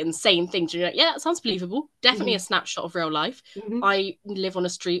absolutely insane things. You're like, yeah, that sounds believable. Definitely a snapshot of real life. I live on a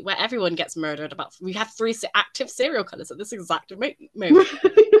street where everyone gets murdered. We have 3 active serial killers at this exact moment.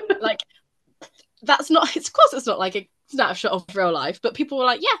 Like, that's not, of course it's not like a snapshot of real life, but people were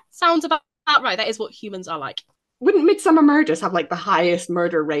like, yeah, sounds about right. That is what humans are like. Wouldn't Midsummer Murders have like the highest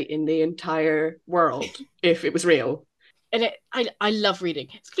murder rate in the entire world if it was real? And I love reading.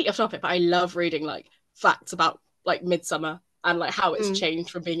 It's completely off topic, but I love reading like facts about like Midsummer and like how it's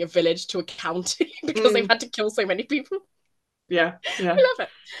changed from being a village to a county because they've had to kill so many people. Yeah. I love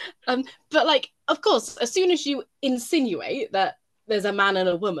it. But like, of course, as soon as you insinuate that there's a man and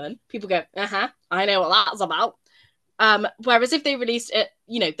a woman, people go, I know what that's about. Whereas if they released it,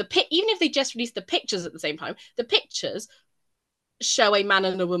 even if they just released the pictures at the same time, the pictures show a man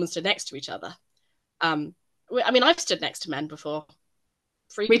and a woman stood next to each other. I mean, I've stood next to men before.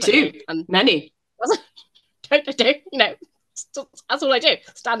 Frequently, me too. And many. Don't that's all I do.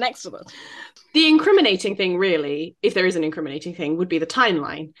 Stand next to them. The incriminating thing, really, if there is an incriminating thing, would be the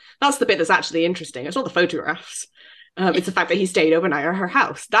timeline. That's the bit that's actually interesting. It's not the photographs. It's the fact that he stayed overnight at her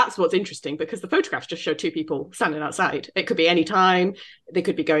house. That's what's interesting, because the photographs just show 2 people standing outside. It could be any time. They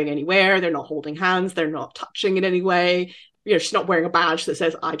could be going anywhere. They're not holding hands. They're not touching in any way. She's not wearing a badge that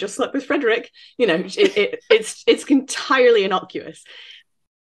says, I just slept with Frederick. It's entirely innocuous.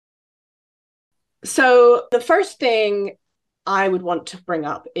 So the first thing I would want to bring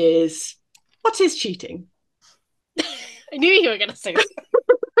up is, what is cheating? I knew you were going to say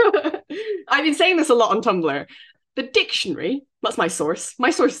that. I've been saying this a lot on Tumblr. The dictionary, that's my source.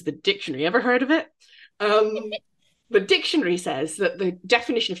 My source is the dictionary. Ever heard of it? The dictionary says that the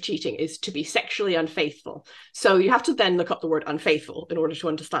definition of cheating is to be sexually unfaithful. So you have to then look up the word unfaithful in order to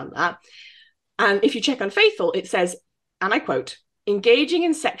understand that. And if you check unfaithful, it says, and I quote, engaging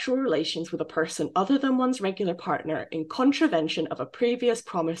in sexual relations with a person other than one's regular partner in contravention of a previous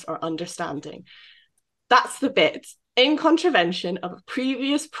promise or understanding. That's the bit. In contravention of a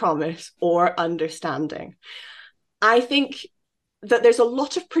previous promise or understanding. I think that there's a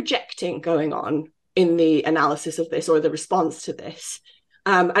lot of projecting going on in the analysis of this, or the response to this.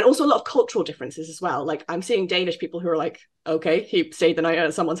 And also a lot of cultural differences as well. Like, I'm seeing Danish people who are like, okay, he stayed the night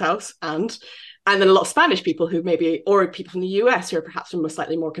at someone's house, and then a lot of Spanish people who maybe, or people from the US who are perhaps from a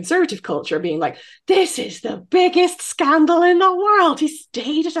slightly more conservative culture, being like, this is the biggest scandal in the world. He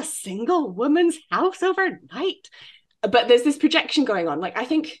stayed at a single woman's house overnight. But there's this projection going on. Like, I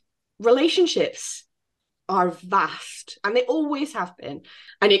think relationships are vast, and they always have been.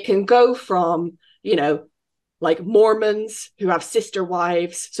 And it can go from, like Mormons who have sister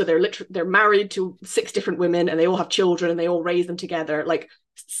wives. So they're married to 6 different women, and they all have children, and they all raise them together, like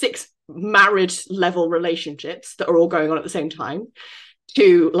 6 marriage level relationships that are all going on at the same time,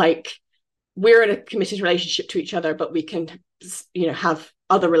 to like, we're in a committed relationship to each other, but we can, have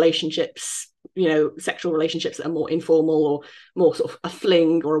other relationships, sexual relationships that are more informal or more sort of a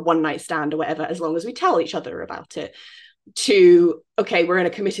fling or a one night stand or whatever, as long as we tell each other about it, to, okay, we're in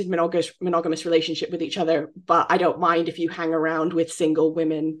a committed monogamous relationship with each other, but I don't mind if you hang around with single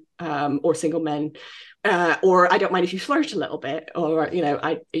women or single men, or I don't mind if you flirt a little bit, or,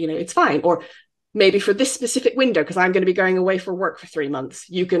 it's fine. Or maybe for this specific window, because I'm going to be going away for work for 3 months,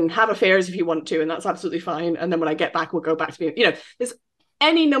 you can have affairs if you want to, and that's absolutely fine. And then when I get back, we'll go back to being, there's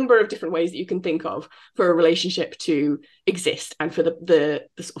any number of different ways that you can think of for a relationship to exist, and for the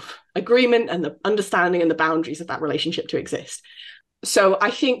sort of agreement and the understanding and the boundaries of that relationship to exist. So I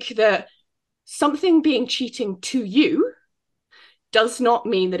think that something being cheating to you does not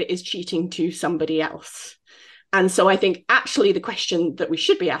mean that it is cheating to somebody else. And so I think actually the question that we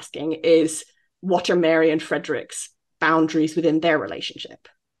should be asking is, what are Mary and Frederick's boundaries within their relationship?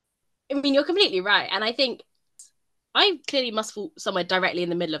 I mean, you're completely right. And I think I clearly must fall somewhere directly in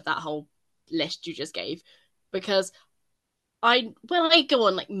the middle of that whole list you just gave, because when I go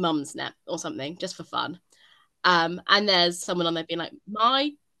on like Mumsnet or something just for fun, and there's someone on there being like,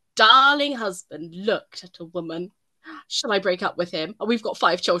 my darling husband looked at a woman, shall I break up with him? Oh, we've got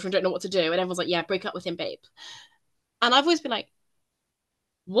 5 children, don't know what to do. And everyone's like, yeah, break up with him, babe. And I've always been like,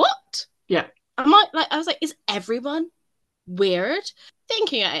 what? Yeah. I was like, is everyone weird.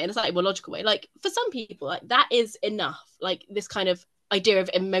 Thinking at it in a slightly more logical way, like for some people, like that is enough. Like this kind of idea of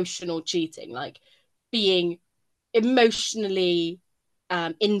emotional cheating, like being emotionally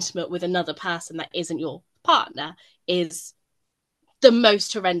intimate with another person that isn't your partner, is the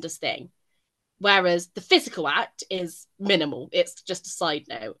most horrendous thing. Whereas the physical act is minimal, it's just a side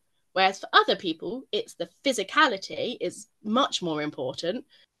note. Whereas for other people, it's the physicality is much more important.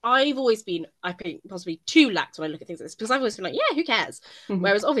 I've always been, I think, possibly too lax when I look at things like this, because I've always been like, yeah, who cares? Mm-hmm.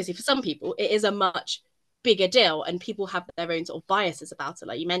 Whereas obviously for some people, it is a much bigger deal, and people have their own sort of biases about it,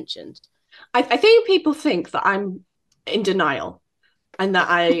 like you mentioned. I think people think that I'm in denial and that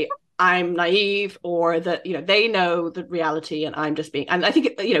I'm naive, or that, you know, they know the reality and I'm just being, and I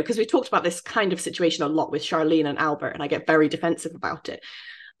think, you know, because we talked about this kind of situation a lot with Charlene and Albert, and I get very defensive about it,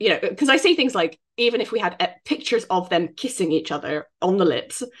 you know, because I say things like, even if we had pictures of them kissing each other on the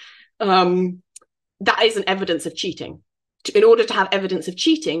lips, that isn't evidence of cheating. In order to have evidence of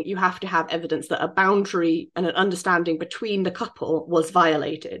cheating, you have to have evidence that a boundary and an understanding between the couple was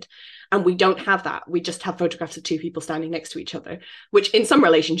violated. And we don't have that. We just have photographs of two people standing next to each other, which in some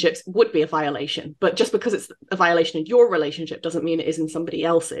relationships would be a violation. But just because it's a violation in your relationship doesn't mean it is in somebody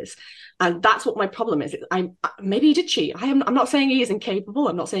else's. And that's what my problem is. Maybe he did cheat. I'm not saying he is incapable.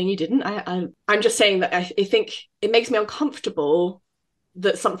 I'm not saying he didn't. I'm just saying that I think it makes me uncomfortable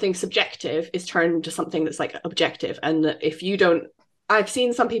that something subjective is turned into something that's like objective. And that if you don't, I've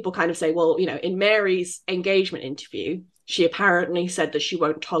seen some people kind of say, well, you know, in Mary's engagement interview, she apparently said that she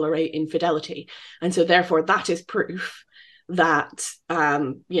won't tolerate infidelity. And so therefore that is proof that,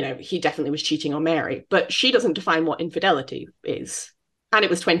 you know, he definitely was cheating on Mary. But she doesn't define what infidelity is. And it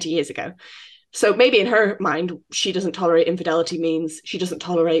was 20 years ago. So maybe in her mind, she doesn't tolerate infidelity means she doesn't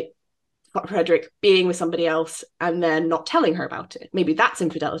tolerate Frederick being with somebody else and then not telling her about it. Maybe that's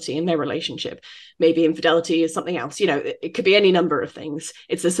infidelity in their relationship. Maybe infidelity is something else. You know, it could be any number of things.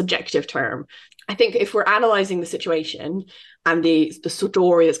 It's a subjective term. I think if we're analysing the situation and the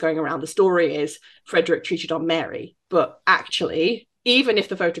story that's going around, the story is Frederick cheated on Mary. But actually, even if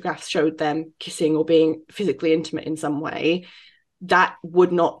the photographs showed them kissing or being physically intimate in some way, that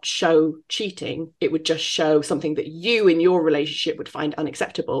would not show cheating. It would just show something that you in your relationship would find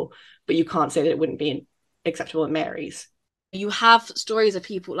unacceptable, but you can't say that it wouldn't be acceptable in Mary's. You have stories of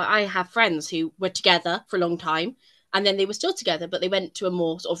people, like I have friends who were together for a long time and then they were still together, but they went to a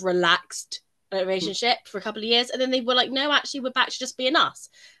more sort of relaxed relationship for a couple of years. And then they were like, no, actually, we're back to just being us.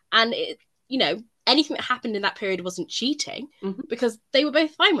 And, it, you know, anything that happened in that period wasn't cheating because they were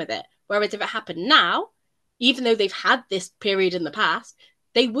both fine with it. Whereas if it happened now, even though they've had this period in the past,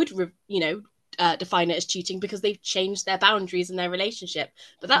 they would, you know, define it as cheating because they've changed their boundaries in their relationship.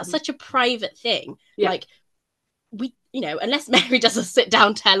 But that's such a private thing. Yeah. Like, we, you know, unless Mary does a sit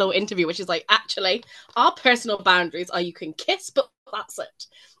down tell or interview, which is like, actually, our personal boundaries are you can kiss, but that's it.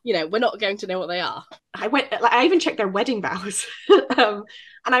 You know, we're not going to know what they are. I even checked their wedding vows. And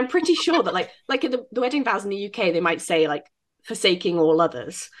I'm pretty sure that like the wedding vows in the UK, they might say like forsaking all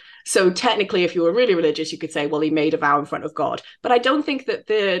others. So technically, if you were really religious, you could say, well, he made a vow in front of God. But I don't think that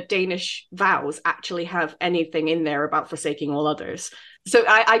the Danish vows actually have anything in there about forsaking all others. So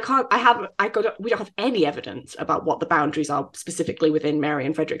we don't have any evidence about what the boundaries are specifically within Mary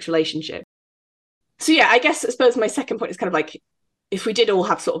and Frederick's relationship. So yeah, I suppose my second point is kind of like, if we did all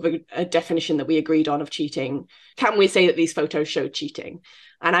have sort of a definition that we agreed on of cheating, can we say that these photos showed cheating?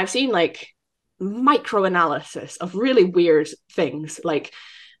 And I've seen like micro-analysis of really weird things, like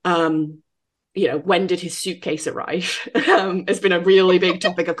you know, when did his suitcase arrive? Has been a really big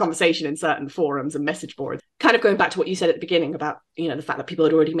topic of conversation in certain forums and message boards. Kind of going back to what you said at the beginning about, you know, the fact that people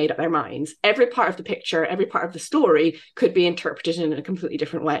had already made up their minds. Every part of the picture, every part of the story could be interpreted in a completely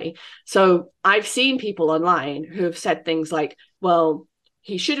different way. So I've seen people online who have said things like, well,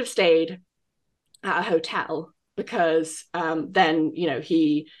 he should have stayed at a hotel because then, you know,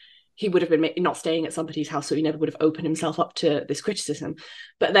 he would have been not staying at somebody's house, so he never would have opened himself up to this criticism.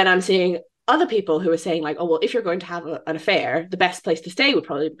 But then I'm seeing other people who are saying like, oh, well, if you're going to have an affair, the best place to stay would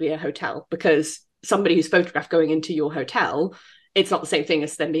probably be a hotel, because somebody who's photographed going into your hotel, it's not the same thing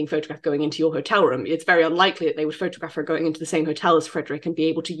as them being photographed going into your hotel room. It's very unlikely that they would photograph her going into the same hotel as Frederick and be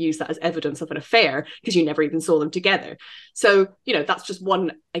able to use that as evidence of an affair, because you never even saw them together. So, you know, that's just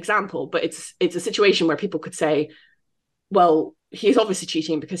one example, but it's a situation where people could say, well, he's obviously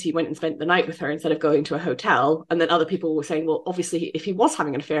cheating because he went and spent the night with her instead of going to a hotel. And then other people were saying, well, obviously, if he was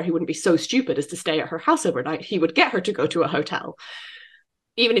having an affair, he wouldn't be so stupid as to stay at her house overnight. He would get her to go to a hotel.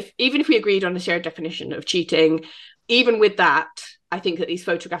 Even if we agreed on a shared definition of cheating, even with that, I think that these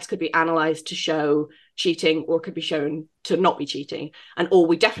photographs could be analysed to show cheating or could be shown to not be cheating. And all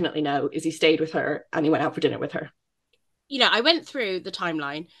we definitely know is he stayed with her and he went out for dinner with her. I went through the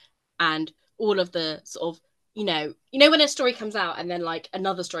timeline and all of the sort of, when a story comes out and then like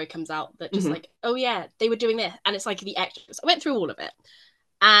another story comes out that just like, oh yeah, they were doing this, and it's like the extras. I went through all of it,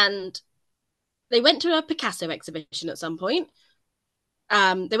 and they went to a Picasso exhibition at some point.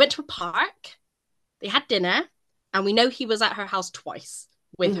 They went to a park, they had dinner, and we know he was at her house twice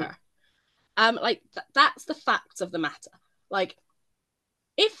with her. That's the facts of the matter. Like,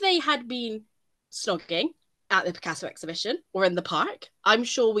 if they had been snogging at the Picasso exhibition or in the park, I'm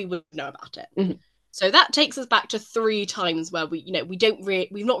sure we would know about it. So that takes us back to 3 times where we've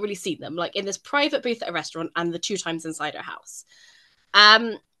not really seen them, like in this private booth at a restaurant and the 2 times inside her house. I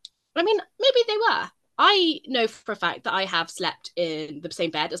mean, maybe they were. I know for a fact that I have slept in the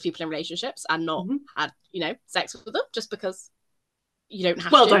same bed as people in relationships and not had, sex with them, just because you don't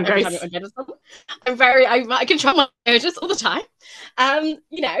have to done, every Grace. time you're in bed with someone. I control my urges all the time.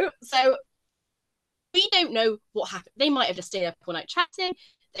 So we don't know what happened. They might have just stayed up all night chatting.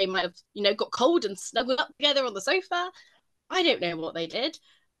 They might have, got cold and snuggled up together on the sofa. I don't know what they did,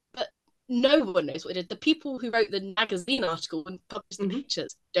 but no one knows what they did. The people who wrote the magazine article and published the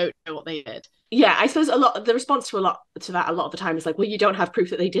pictures don't know what they did. Yeah, I suppose the response to that a lot of the time is like, well, you don't have proof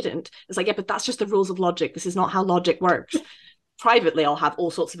that they didn't. It's like, yeah, but that's just the rules of logic. This is not how logic works. Privately, I'll have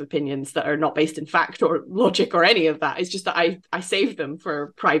all sorts of opinions that are not based in fact or logic or any of that. It's just that I save them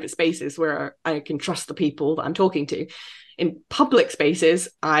for private spaces where I can trust the people that I'm talking to. In public spaces,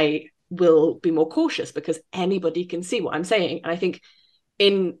 I will be more cautious because anybody can see what I'm saying. And I think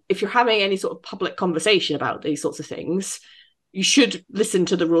if you're having any sort of public conversation about these sorts of things, you should listen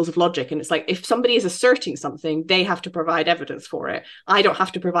to the rules of logic. And it's like, if somebody is asserting something, they have to provide evidence for it. I don't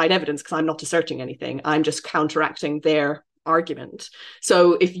have to provide evidence because I'm not asserting anything. I'm just counteracting their argument.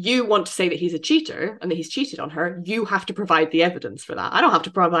 So if you want to say that he's a cheater and that he's cheated on her, you have to provide the evidence for that. I don't have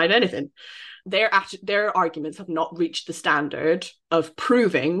to provide anything. Their arguments have not reached the standard of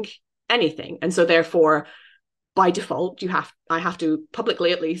proving anything. And so therefore, by default, I have to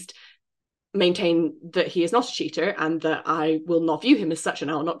publicly at least maintain that he is not a cheater and that I will not view him as such and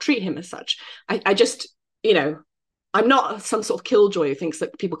I will not treat him as such. I just, I'm not some sort of killjoy who thinks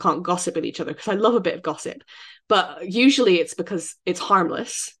that people can't gossip with each other, because I love a bit of gossip. But usually it's because it's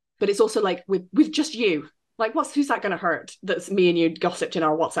harmless. But it's also like with just you. Like, who's that going to hurt? That's me and you gossiped in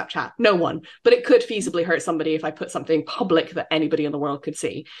our WhatsApp chat. No one. But it could feasibly hurt somebody if I put something public that anybody in the world could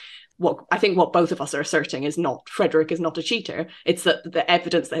see. I think what both of us are asserting is not Frederick is not a cheater. It's that the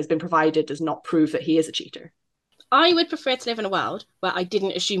evidence that has been provided does not prove that he is a cheater. I would prefer to live in a world where I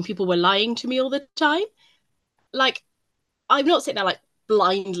didn't assume people were lying to me all the time. Like, I'm not sitting there like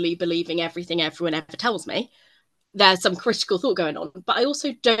blindly believing everything everyone ever tells me. There's some critical thought going on, but I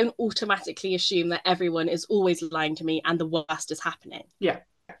also don't automatically assume that everyone is always lying to me and the worst is happening. Yeah.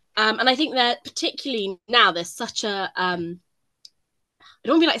 And I think that particularly now there's such a I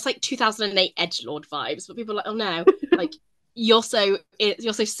don't want to be like, it's like 2008 edgelord vibes, but people are like, oh no, like you're so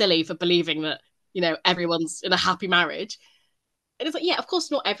silly for believing that everyone's in a happy marriage. And it's like, yeah, of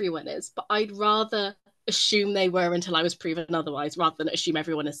course not everyone is, but I'd rather assume they were until I was proven otherwise, rather than assume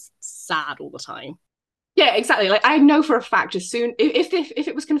everyone is sad all the time. Yeah, exactly. Like, I know for a fact, as soon if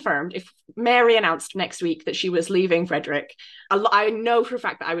it was confirmed, if Mary announced next week that she was leaving Frederick, I know for a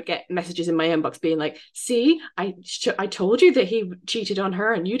fact that I would get messages in my inbox being like, see, I told you that he cheated on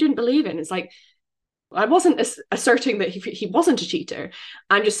her and you didn't believe it. And it's like, I wasn't asserting that he wasn't a cheater.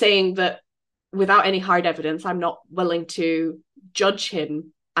 I'm just saying that without any hard evidence, I'm not willing to judge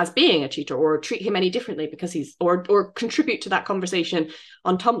him as being a cheater or treat him any differently because he's or contribute to that conversation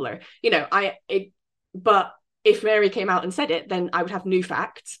on Tumblr. But if Mary came out and said it, then I would have new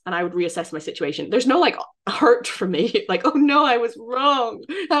facts and I would reassess my situation. There's no like hurt from me, like, oh no, I was wrong.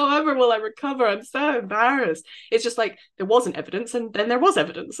 However will I recover? I'm so embarrassed. It's just like, there wasn't evidence and then there was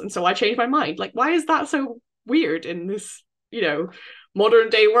evidence. And so I changed my mind. Like, why is that so weird in this, modern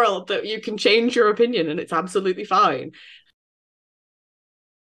day world that you can change your opinion and it's absolutely fine?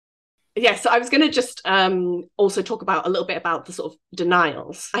 Yeah, so I was going to just also talk about a little bit about the sort of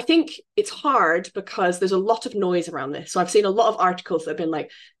denials. I think it's hard because there's a lot of noise around this. So I've seen a lot of articles that have been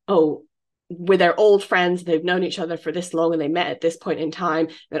like, oh, with their old friends, they've known each other for this long and they met at this point in time.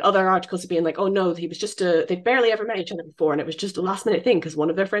 And other articles have been like, oh no, he was just they'd barely ever met each other before and it was just a last minute thing because one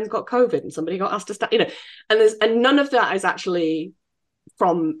of their friends got COVID and somebody got asked to start, and none of that is actually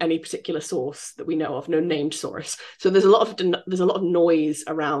from any particular source that we know of, no named source. So there's a lot of noise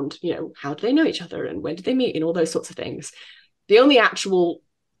around, how do they know each other and when did they meet and all those sorts of things. The only actual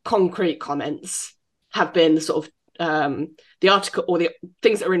concrete comments have been the sort of the article or the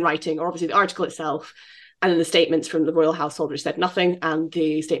things that are in writing, or obviously the article itself, and then the statements from the royal household which said nothing, and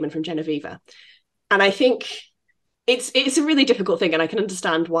the statement from Genevieve. And I think it's a really difficult thing, and I can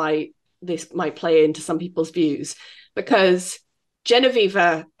understand why this might play into some people's views, because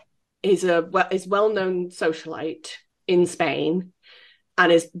Genevieve is well-known socialite in Spain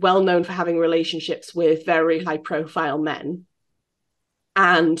and is well known for having relationships with very high-profile men.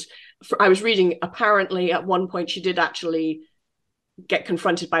 And I was reading, apparently at one point she did actually get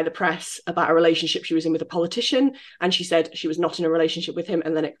confronted by the press about a relationship she was in with a politician, and she said she was not in a relationship with him,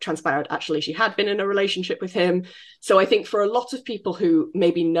 and then it transpired actually she had been in a relationship with him. So I think for a lot of people who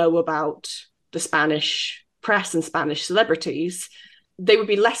maybe know about the Spanish press and Spanish celebrities, they would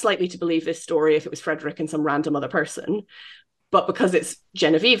be less likely to believe this story if it was Frederick and some random other person. But because it's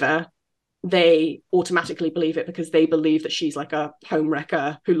Genevieve, they automatically believe it because they believe that she's like a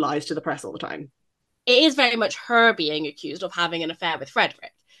homewrecker who lies to the press all the time. It is very much her being accused of having an affair with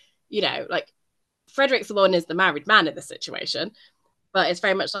Frederick. You know, like Frederick's the one is the married man in this situation, but it's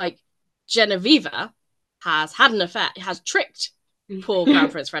very much like Genevieve has had an affair, has tricked poor Crown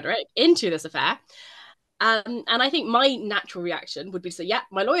Prince Frederick into this affair. And I think my natural reaction would be to say, yeah,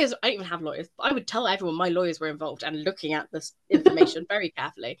 my lawyers, I don't even have lawyers, but I would tell everyone my lawyers were involved and looking at this information very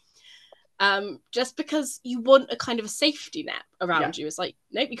carefully. Just because you want a kind of a safety net around you. It's like,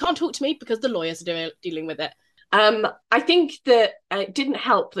 nope, you can't talk to me because the lawyers are dealing with it. I think that it didn't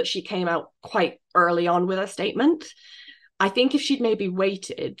help that she came out quite early on with a statement. I think if she'd maybe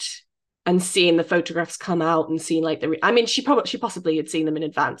waited and seen the photographs come out and seen like she possibly had seen them in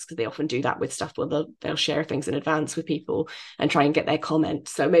advance, because they often do that with stuff where they'll share things in advance with people and try and get their comment.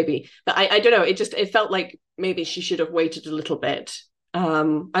 So maybe, but I don't know. It felt like maybe she should have waited a little bit.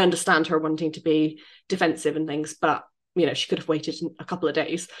 I understand her wanting to be defensive and things, but she could have waited a couple of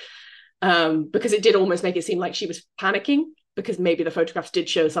days, because it did almost make it seem like she was panicking, because maybe the photographs did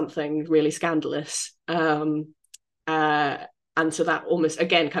show something really scandalous. And so that almost,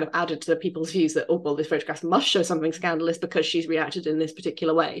 again, kind of added to people's views that, oh, well, this photograph must show something scandalous because she's reacted in this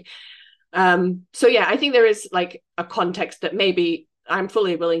particular way. So yeah, I think there is like a context that maybe I'm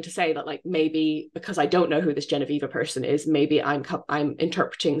fully willing to say that, like, maybe because I don't know who this Genevieve person is, maybe I'm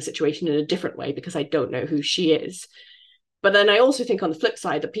interpreting the situation in a different way because I don't know who she is. But then I also think on the flip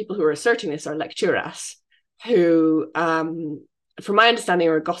side that people who are asserting this are lecturas, who, from my understanding,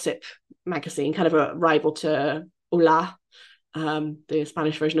 are a gossip magazine, kind of a rival to Hola, the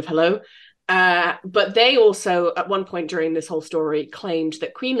Spanish version of Hello. But they also, at one point during this whole story, claimed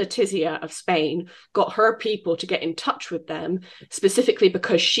that Queen Letizia of Spain got her people to get in touch with them specifically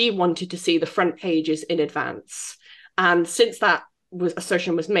because she wanted to see the front pages in advance. And since that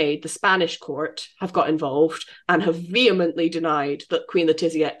assertion was made, the Spanish court have got involved and have vehemently denied that Queen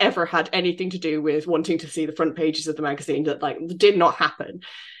Letizia ever had anything to do with wanting to see the front pages of the magazine. That did not happen.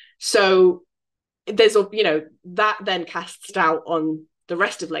 So there's that then casts doubt on the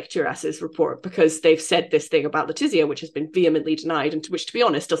rest of Lecturas's report, because they've said this thing about Letizia which has been vehemently denied, and which, to be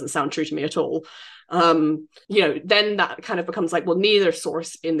honest, doesn't sound true to me at all. Then that kind of becomes like, well, neither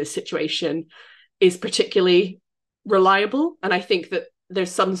source in this situation is particularly reliable. And I think that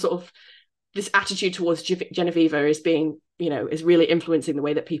there's some sort of this attitude towards Genevieve is being, is really influencing the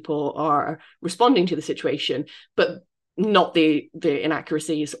way that people are responding to the situation, but not the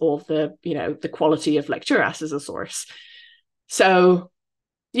inaccuracies of the quality of Lecturas as a source. So,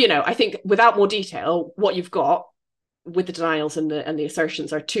 I think without more detail, what you've got with the denials and the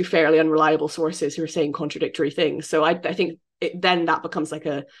assertions are two fairly unreliable sources who are saying contradictory things. So I think then that becomes like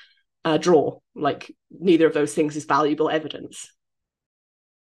a draw, like neither of those things is valuable evidence.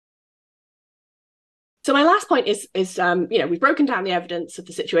 So my last point is we've broken down the evidence of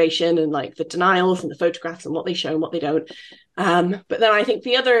the situation and like the denials and the photographs and what they show and what they don't. But then I think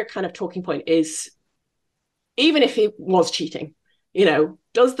the other kind of talking point is, even if he was cheating,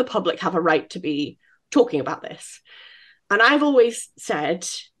 does the public have a right to be talking about this? And I've always said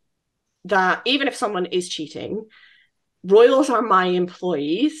that even if someone is cheating, royals are my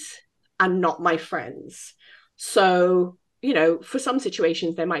employees and not my friends. So, for some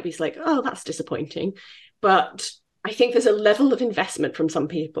situations, there might be like, oh, that's disappointing. But I think there's a level of investment from some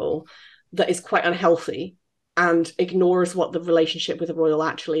people that is quite unhealthy and ignores what the relationship with a royal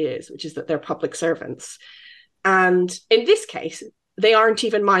actually is, which is that they're public servants. And in this case, they aren't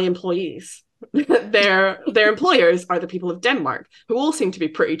even my employees. their employers are the people of Denmark, who all seem to be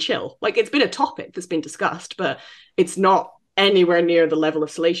pretty chill. Like, it's been a topic that's been discussed, but it's not anywhere near the level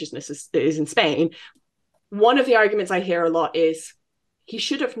of salaciousness as it is in Spain. One of the arguments I hear a lot is he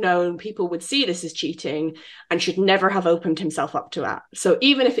should have known people would see this as cheating and should never have opened himself up to that. So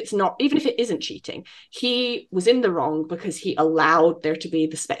even if it isn't cheating, he was in the wrong because he allowed there to be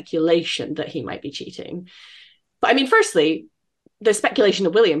the speculation that he might be cheating. But I mean, firstly, there's speculation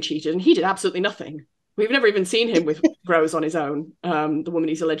that William cheated and he did absolutely nothing. We've never even seen him with Rose on his own, the woman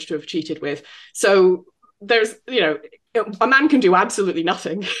he's alleged to have cheated with. So there's, a man can do absolutely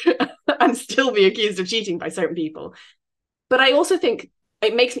nothing and still be accused of cheating by certain people. But I also think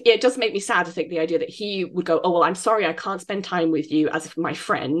it does make me sad to think the idea that he would go, oh, well, I'm sorry, I can't spend time with you as my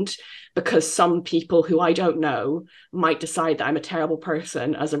friend because some people who I don't know might decide that I'm a terrible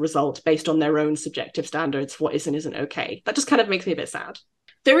person as a result based on their own subjective standards for what is and isn't okay. That just kind of makes me a bit sad.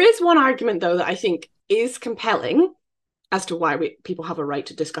 There is one argument, though, that I think is compelling as to why people have a right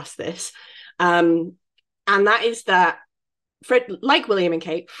to discuss this. And that is that, like William and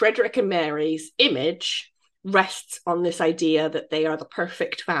Kate, Frederick and Mary's image rests on this idea that they are the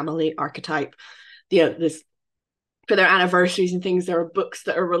perfect family archetype. This, for their anniversaries and things, there are books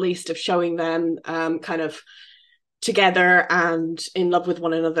that are released of showing them kind of together and in love with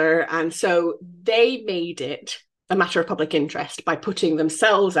one another. And so they made it a matter of public interest by putting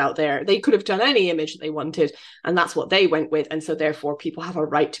themselves out there. They could have done any image that they wanted, and that's what they went with. And so therefore people have a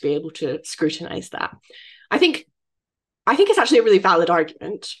right to be able to scrutinize that. I think it's actually a really valid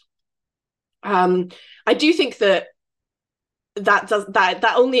argument. I do think that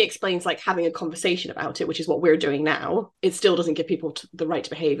only explains like having a conversation about it, which is what we're doing now. It still doesn't give people the right to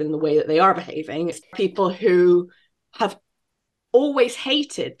behave in the way that they are behaving. It's people who have always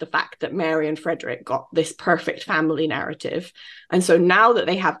hated the fact that Mary and Frederick got this perfect family narrative. And so now that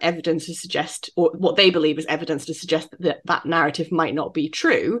they have evidence to suggest, or what they believe is evidence to suggest that that narrative might not be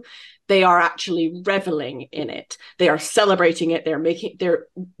true, they are actually reveling in it. They are celebrating it. They're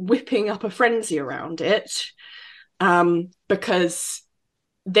whipping up a frenzy around it, because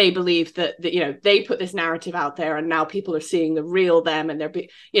they believe that they put this narrative out there, and now people are seeing the real them, and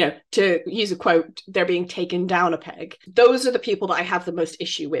to use a quote, they're being taken down a peg. Those are the people that I have the most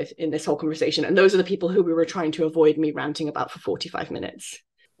issue with in this whole conversation, and those are the people who we were trying to avoid me ranting about for 45 minutes.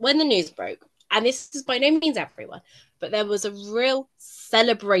 When the news broke, and this is by no means everyone, but there was a real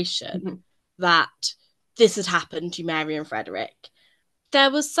celebration that this had happened to Mary and Frederick. There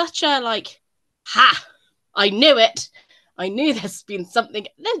was such a I knew it. I knew there's been something.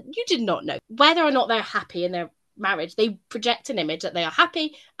 You did not know. Whether or not they're happy in their marriage, they project an image that they are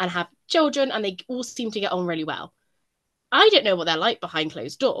happy and have children, and they all seem to get on really well. I don't know what they're like behind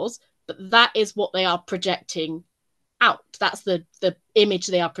closed doors, but that is what they are projecting out. That's the image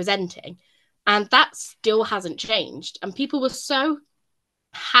they are presenting. And that still hasn't changed. And people were so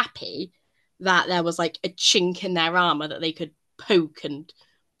happy that there was like a chink in their armor that they could poke and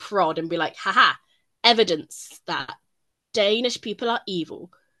prod and be like, haha, evidence that Danish people are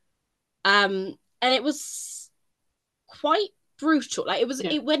evil. And it was quite brutal. Like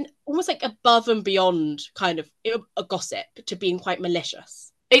it went almost like above and beyond kind of a gossip to being quite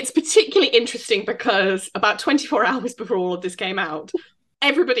malicious. It's particularly interesting because about 24 hours before all of this came out,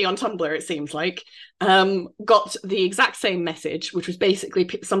 everybody on Tumblr, it seems like, got the exact same message, which was basically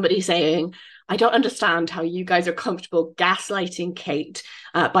somebody saying, I don't understand how you guys are comfortable gaslighting Kate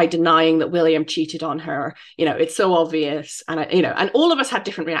by denying that William cheated on her. It's so obvious. And, and all of us had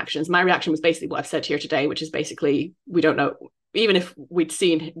different reactions. My reaction was basically what I've said here today, which is basically, we don't know, even if we'd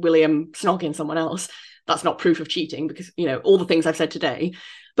seen William snogging someone else, that's not proof of cheating because, all the things I've said today.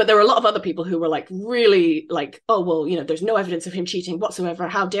 But there were a lot of other people who were like, really like, oh, well, there's no evidence of him cheating whatsoever.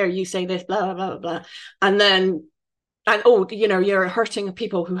 How dare you say this, blah, blah, blah, blah. And oh, you're hurting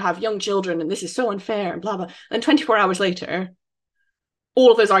people who have young children and this is so unfair and blah, blah. And 24 hours later,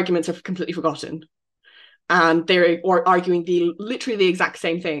 all of those arguments are completely forgotten. And they're arguing literally the exact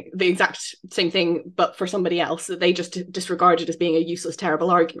same thing, but for somebody else that they just disregarded as being a useless,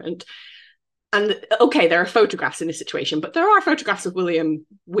 terrible argument. And okay, there are photographs in this situation, but there are photographs of William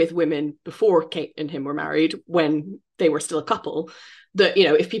with women before Kate and him were married when they were still a couple that,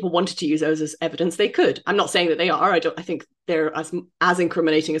 if people wanted to use those as evidence, they could. I'm not saying that they are. I think they're as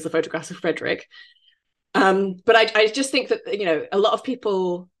incriminating as the photographs of Frederick. But I just think that, a lot of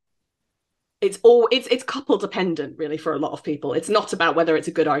people, it's couple dependent really for a lot of people. It's not about whether it's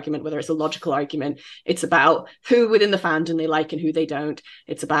a good argument, whether it's a logical argument. It's about who within the fandom they like and who they don't.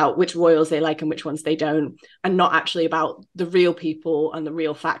 It's about which royals they like and which ones they don't, and not actually about the real people and the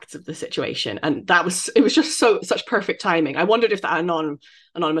real facts of the situation. And it was just such perfect timing. I wondered if that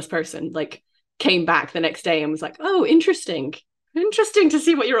anonymous person like came back the next day and was like, oh, interesting to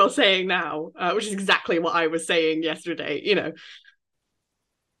see what you're all saying now, which is exactly what I was saying yesterday.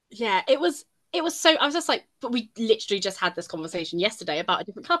 Yeah, it was so, I was just like, but we literally just had this conversation yesterday about a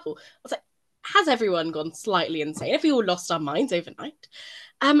different couple. I was like, has everyone gone slightly insane? Have we all lost our minds overnight?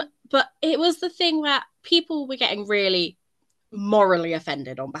 But it was the thing where people were getting really morally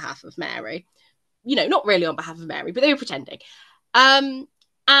offended on behalf of Mary. Not really on behalf of Mary, but they were pretending. And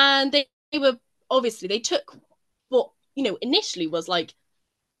they were obviously they took what, initially was like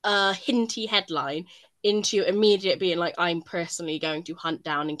a hinty headline into immediate being like, I'm personally going to hunt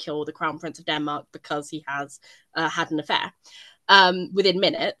down and kill the Crown Prince of Denmark because he has had an affair, within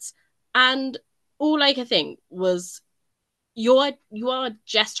minutes. And all I could think was, you are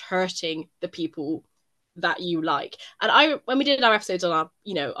just hurting the people that you like. And when we did our episodes on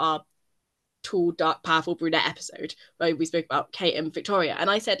our tall, dark, powerful brunette episode where we spoke about Kate and Victoria, and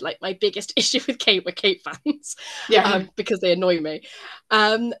I said like my biggest issue with Kate were Kate fans, because they annoy me.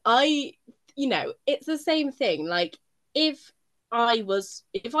 It's the same thing. Like if I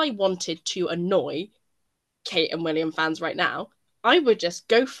wanted to annoy Kate and William fans right now, I would just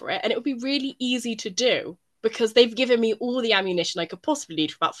go for it, and it would be really easy to do because they've given me all the ammunition I could possibly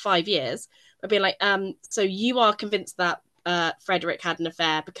need for about 5 years. I'd be like, so you are convinced that Frederick had an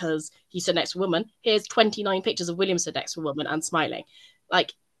affair because he stood next to a woman. Here's 29 pictures of William stood next to a woman and smiling.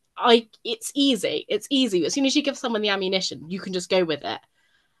 Like, it's easy. It's easy. As soon as you give someone the ammunition, you can just go with it.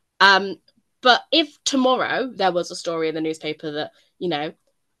 But if tomorrow there was a story in the newspaper that,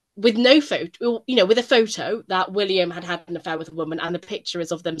 with no photo, with a photo that William had had an affair with a woman and the picture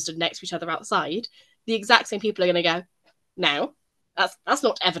is of them stood next to each other outside, the exact same people are going to go, no, that's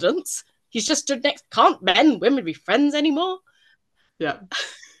not evidence. He's just stood next. Can't men and women be friends anymore? Yeah.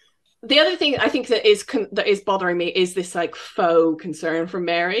 The other thing I think that is bothering me is this like faux concern from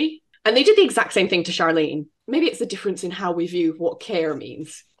Mary. And they did the exact same thing to Charlene. Maybe it's the difference in how we view what care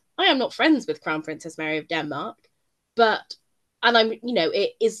means. I am not friends with Crown Princess Mary of Denmark, and I'm,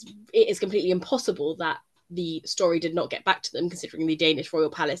 it is completely impossible that the story did not get back to them, considering the Danish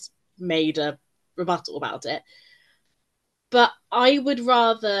royal palace made a rebuttal about it. But I would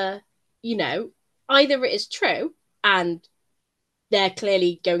rather, either it is true and they're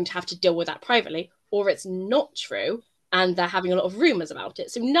clearly going to have to deal with that privately, or it's not true and they're having a lot of rumors about it.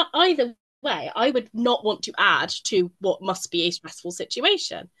 So not either way, I would not want to add to what must be a stressful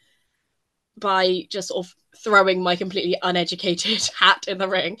situation by just sort of throwing my completely uneducated hat in the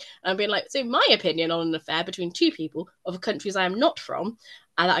ring and being like, so my opinion on an affair between two people of countries I am not from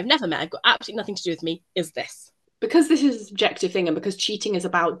and that I've never met, I've got absolutely nothing to do with me, is this. Because this is a subjective thing and because cheating is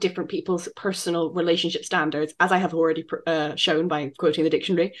about different people's personal relationship standards, as I have already shown by quoting the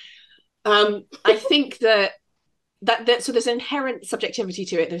dictionary, I think that so there's inherent subjectivity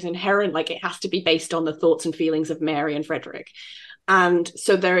to it. There's inherent, like, it has to be based on the thoughts and feelings of Mary and Frederick. And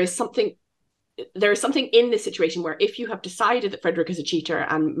so there is something in this situation where if you have decided that Frederick is a cheater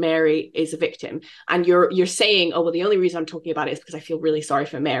and Mary is a victim, and you're saying, oh, well, the only reason I'm talking about it is because I feel really sorry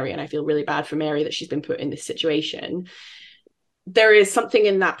for Mary and I feel really bad for Mary that she's been put in this situation, there is something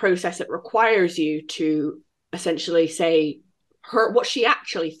in that process that requires you to essentially say what she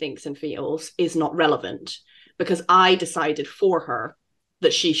actually thinks and feels is not relevant because I decided for her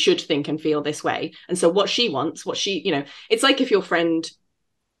that she should think and feel this way. And so what she wants, it's like if your friend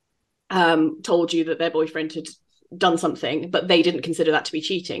told you that their boyfriend had done something, but they didn't consider that to be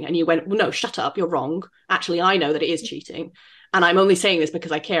cheating. And you went, well, no, shut up, you're wrong. Actually, I know that it is cheating. And I'm only saying this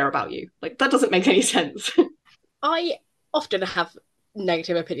because I care about you. Like, that doesn't make any sense. I often have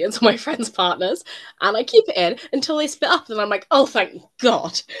negative opinions on my friends' partners, and I keep it in until they split up, and I'm like, oh, thank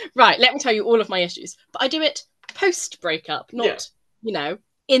God. Right, let me tell you all of my issues. But I do it post-breakup, not,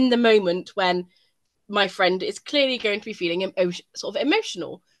 in the moment when my friend is clearly going to be feeling sort of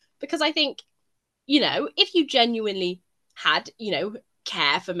emotional. Because I think, if you genuinely had,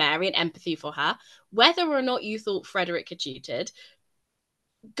 care for Mary and empathy for her, whether or not you thought Frederick had cheated,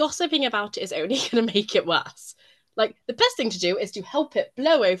 gossiping about it is only going to make it worse. Like, the best thing to do is to help it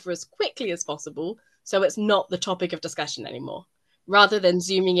blow over as quickly as possible so it's not the topic of discussion anymore, rather than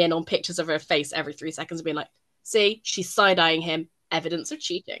zooming in on pictures of her face every 3 seconds and being like, see, she's side-eyeing him, evidence of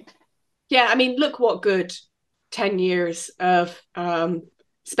cheating. Yeah, I mean, look what good 10 years of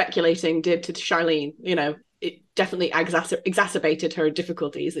speculating did to Charlene. It definitely exacerbated her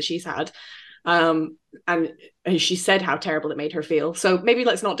difficulties that she's had, and she said how terrible it made her feel. So maybe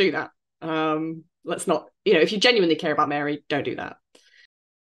let's not do that. Let's not, if you genuinely care about Mary, don't do that.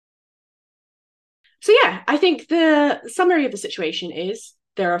 So yeah, I think the summary of the situation is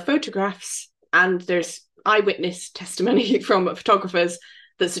there are photographs and there's eyewitness testimony from photographers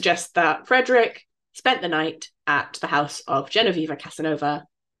that suggest that Frederick spent the night at the house of Genoveva Casanova,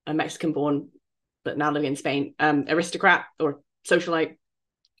 a Mexican-born but now living in Spain aristocrat or socialite,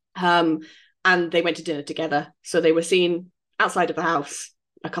 and they went to dinner together. So they were seen outside of the house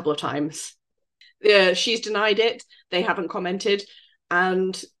a couple of times. She's denied it. They haven't commented,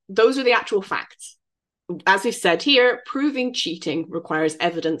 and those are the actual facts. As we've said here, proving cheating requires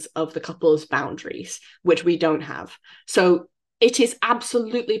evidence of the couple's boundaries, which we don't have. So it is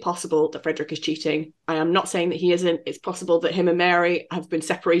absolutely possible that Frederick is cheating. I am not saying that he isn't. It's possible that him and Mary have been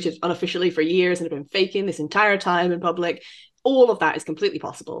separated unofficially for years and have been faking this entire time in public. All of that is completely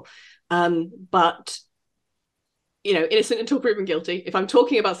possible. But, you know, innocent until proven guilty. If I'm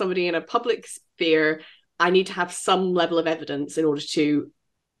talking about somebody in a public sphere, I need to have some level of evidence in order to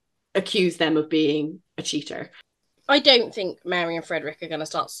accuse them of being a cheater. I don't think Mary and Frederick are going to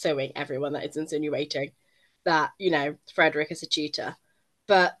start suing everyone that is insinuating that, you know, Frederick is a cheater.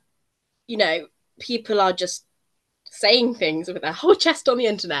 But, you know, people are just saying things with their whole chest on the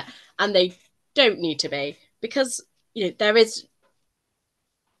internet, and they don't need to be, because, you know, there is,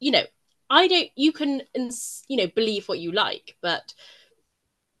 you know, you can, you know, believe what you like, but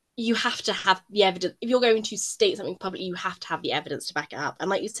you have to have the evidence. If you're going to state something publicly, you have to have the evidence to back it up. And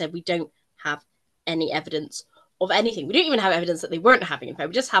like you said, we don't have any evidence of anything. We don't even have evidence that they weren't having an affair.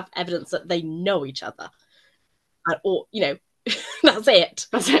 We just have evidence that they know each other. Or, you know, that's it.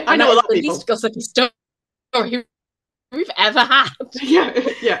 That's it. I know a lot of people. The least gossipy story we've ever had.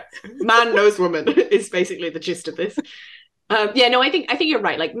 Yeah. Man knows woman is basically the gist of this. Yeah, no, I think you're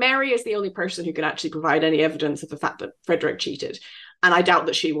right. Like, Mary is the only person who can actually provide any evidence of the fact that Frederick cheated. And I doubt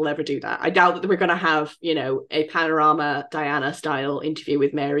that she will ever do that. I doubt that we're going to have, you know, a Panorama Diana style interview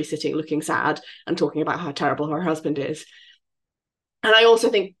with Mary sitting looking sad and talking about how terrible her husband is. And I also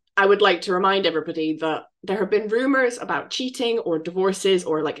think I would like to remind everybody that there have been rumors about cheating or divorces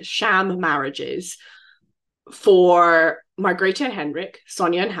or like sham marriages for Margrethe and Henrik,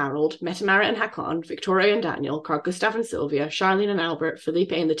 Sonia and Harold, Mette-Marit and Hakon, Victoria and Daniel, Carl Gustav and Sylvia, Charlene and Albert,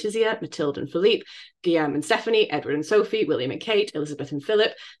 Felipe and Letizia, Matilda and Philippe, Guillaume and Stephanie, Edward and Sophie, William and Kate, Elizabeth and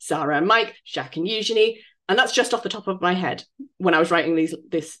Philip, Sarah and Mike, Jacques and Eugenie. And that's just off the top of my head when I was writing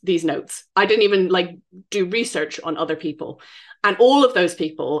these notes. I didn't even like do research on other people. And all of those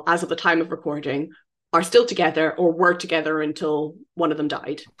people, as of the time of recording, are still together or were together until one of them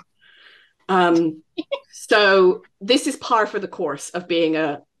died. So this is par for the course of being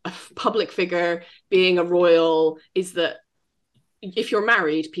a public figure, being a royal, is that if you're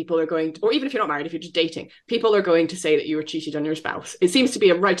married, people are going to, or even if you're not married, if you're just dating, people are going to say that you were cheated on your spouse. It seems to be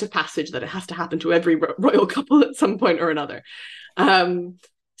a rite of passage that it has to happen to every royal couple at some point or another.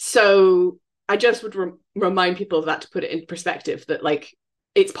 So I just would remind people of that, to put it in perspective, that like,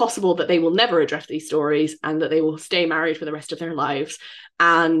 it's possible that they will never address these stories and that they will stay married for the rest of their lives.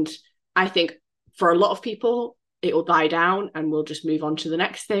 And I think for a lot of people, it will die down and we'll just move on to the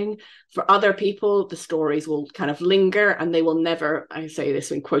next thing. For other people, the stories will kind of linger and they will never, I say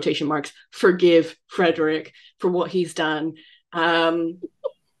this in quotation marks, forgive Frederick for what he's done. But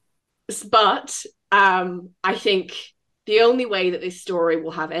I think the only way that this story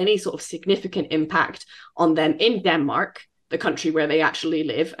will have any sort of significant impact on them in Denmark, the country where they actually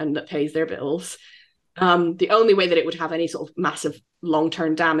live and that pays their bills, the only way that it would have any sort of massive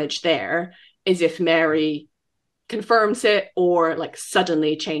long-term damage there is if Mary confirms it or like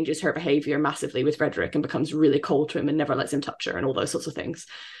suddenly changes her behavior massively with Frederick and becomes really cold to him and never lets him touch her and all those sorts of things.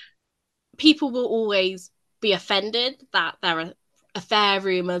 People will always be offended that there are affair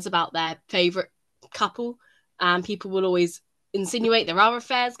rumors about their favorite couple, and people will always insinuate there are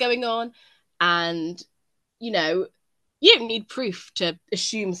affairs going on. And, you know, you don't need proof to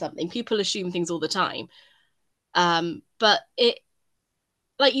assume something. People assume things all the time. But it,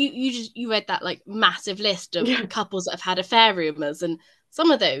 like you read that like massive list of couples that have had affair rumors, and some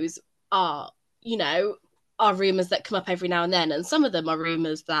of those are, you know, are rumors that come up every now and then, and some of them are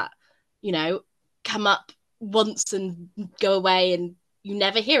rumors that, you know, come up once and go away and you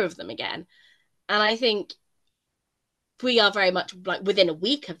never hear of them again. And I think we are very much like within a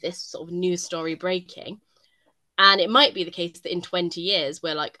week of this sort of news story breaking, and it might be the case that in 20 years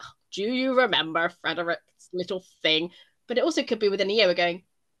we're like, oh, do you remember Frederick's little thing? But it also could be within a year we're going,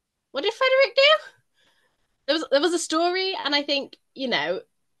 what did Frederick do? There was a story, and I think, you know,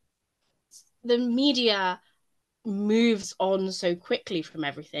 the media moves on so quickly from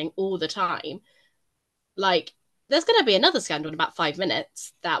everything all the time. Like, there's going to be another scandal in about 5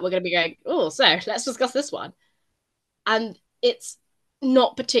 minutes that we're going to be going, oh, so let's discuss this one. And it's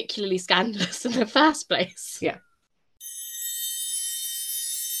not particularly scandalous in the first place. Yeah.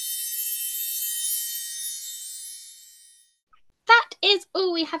 That is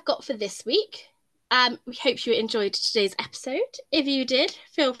all we have got for this week. We hope you enjoyed today's episode. If you did,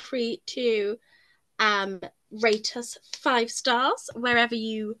 feel free to rate us 5 stars wherever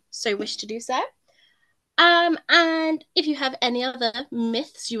you so wish to do so. And if you have any other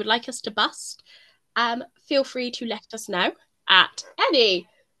myths you would like us to bust, feel free to let us know at any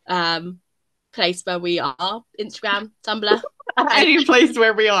place where we are, Instagram, Tumblr. Any place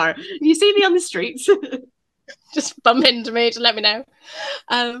where we are. You see me on the streets. just bump into me to let me know.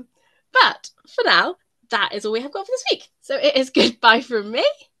 But for now, that is all we have got for this week. So it is goodbye from me.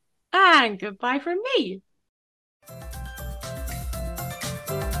 And goodbye from me.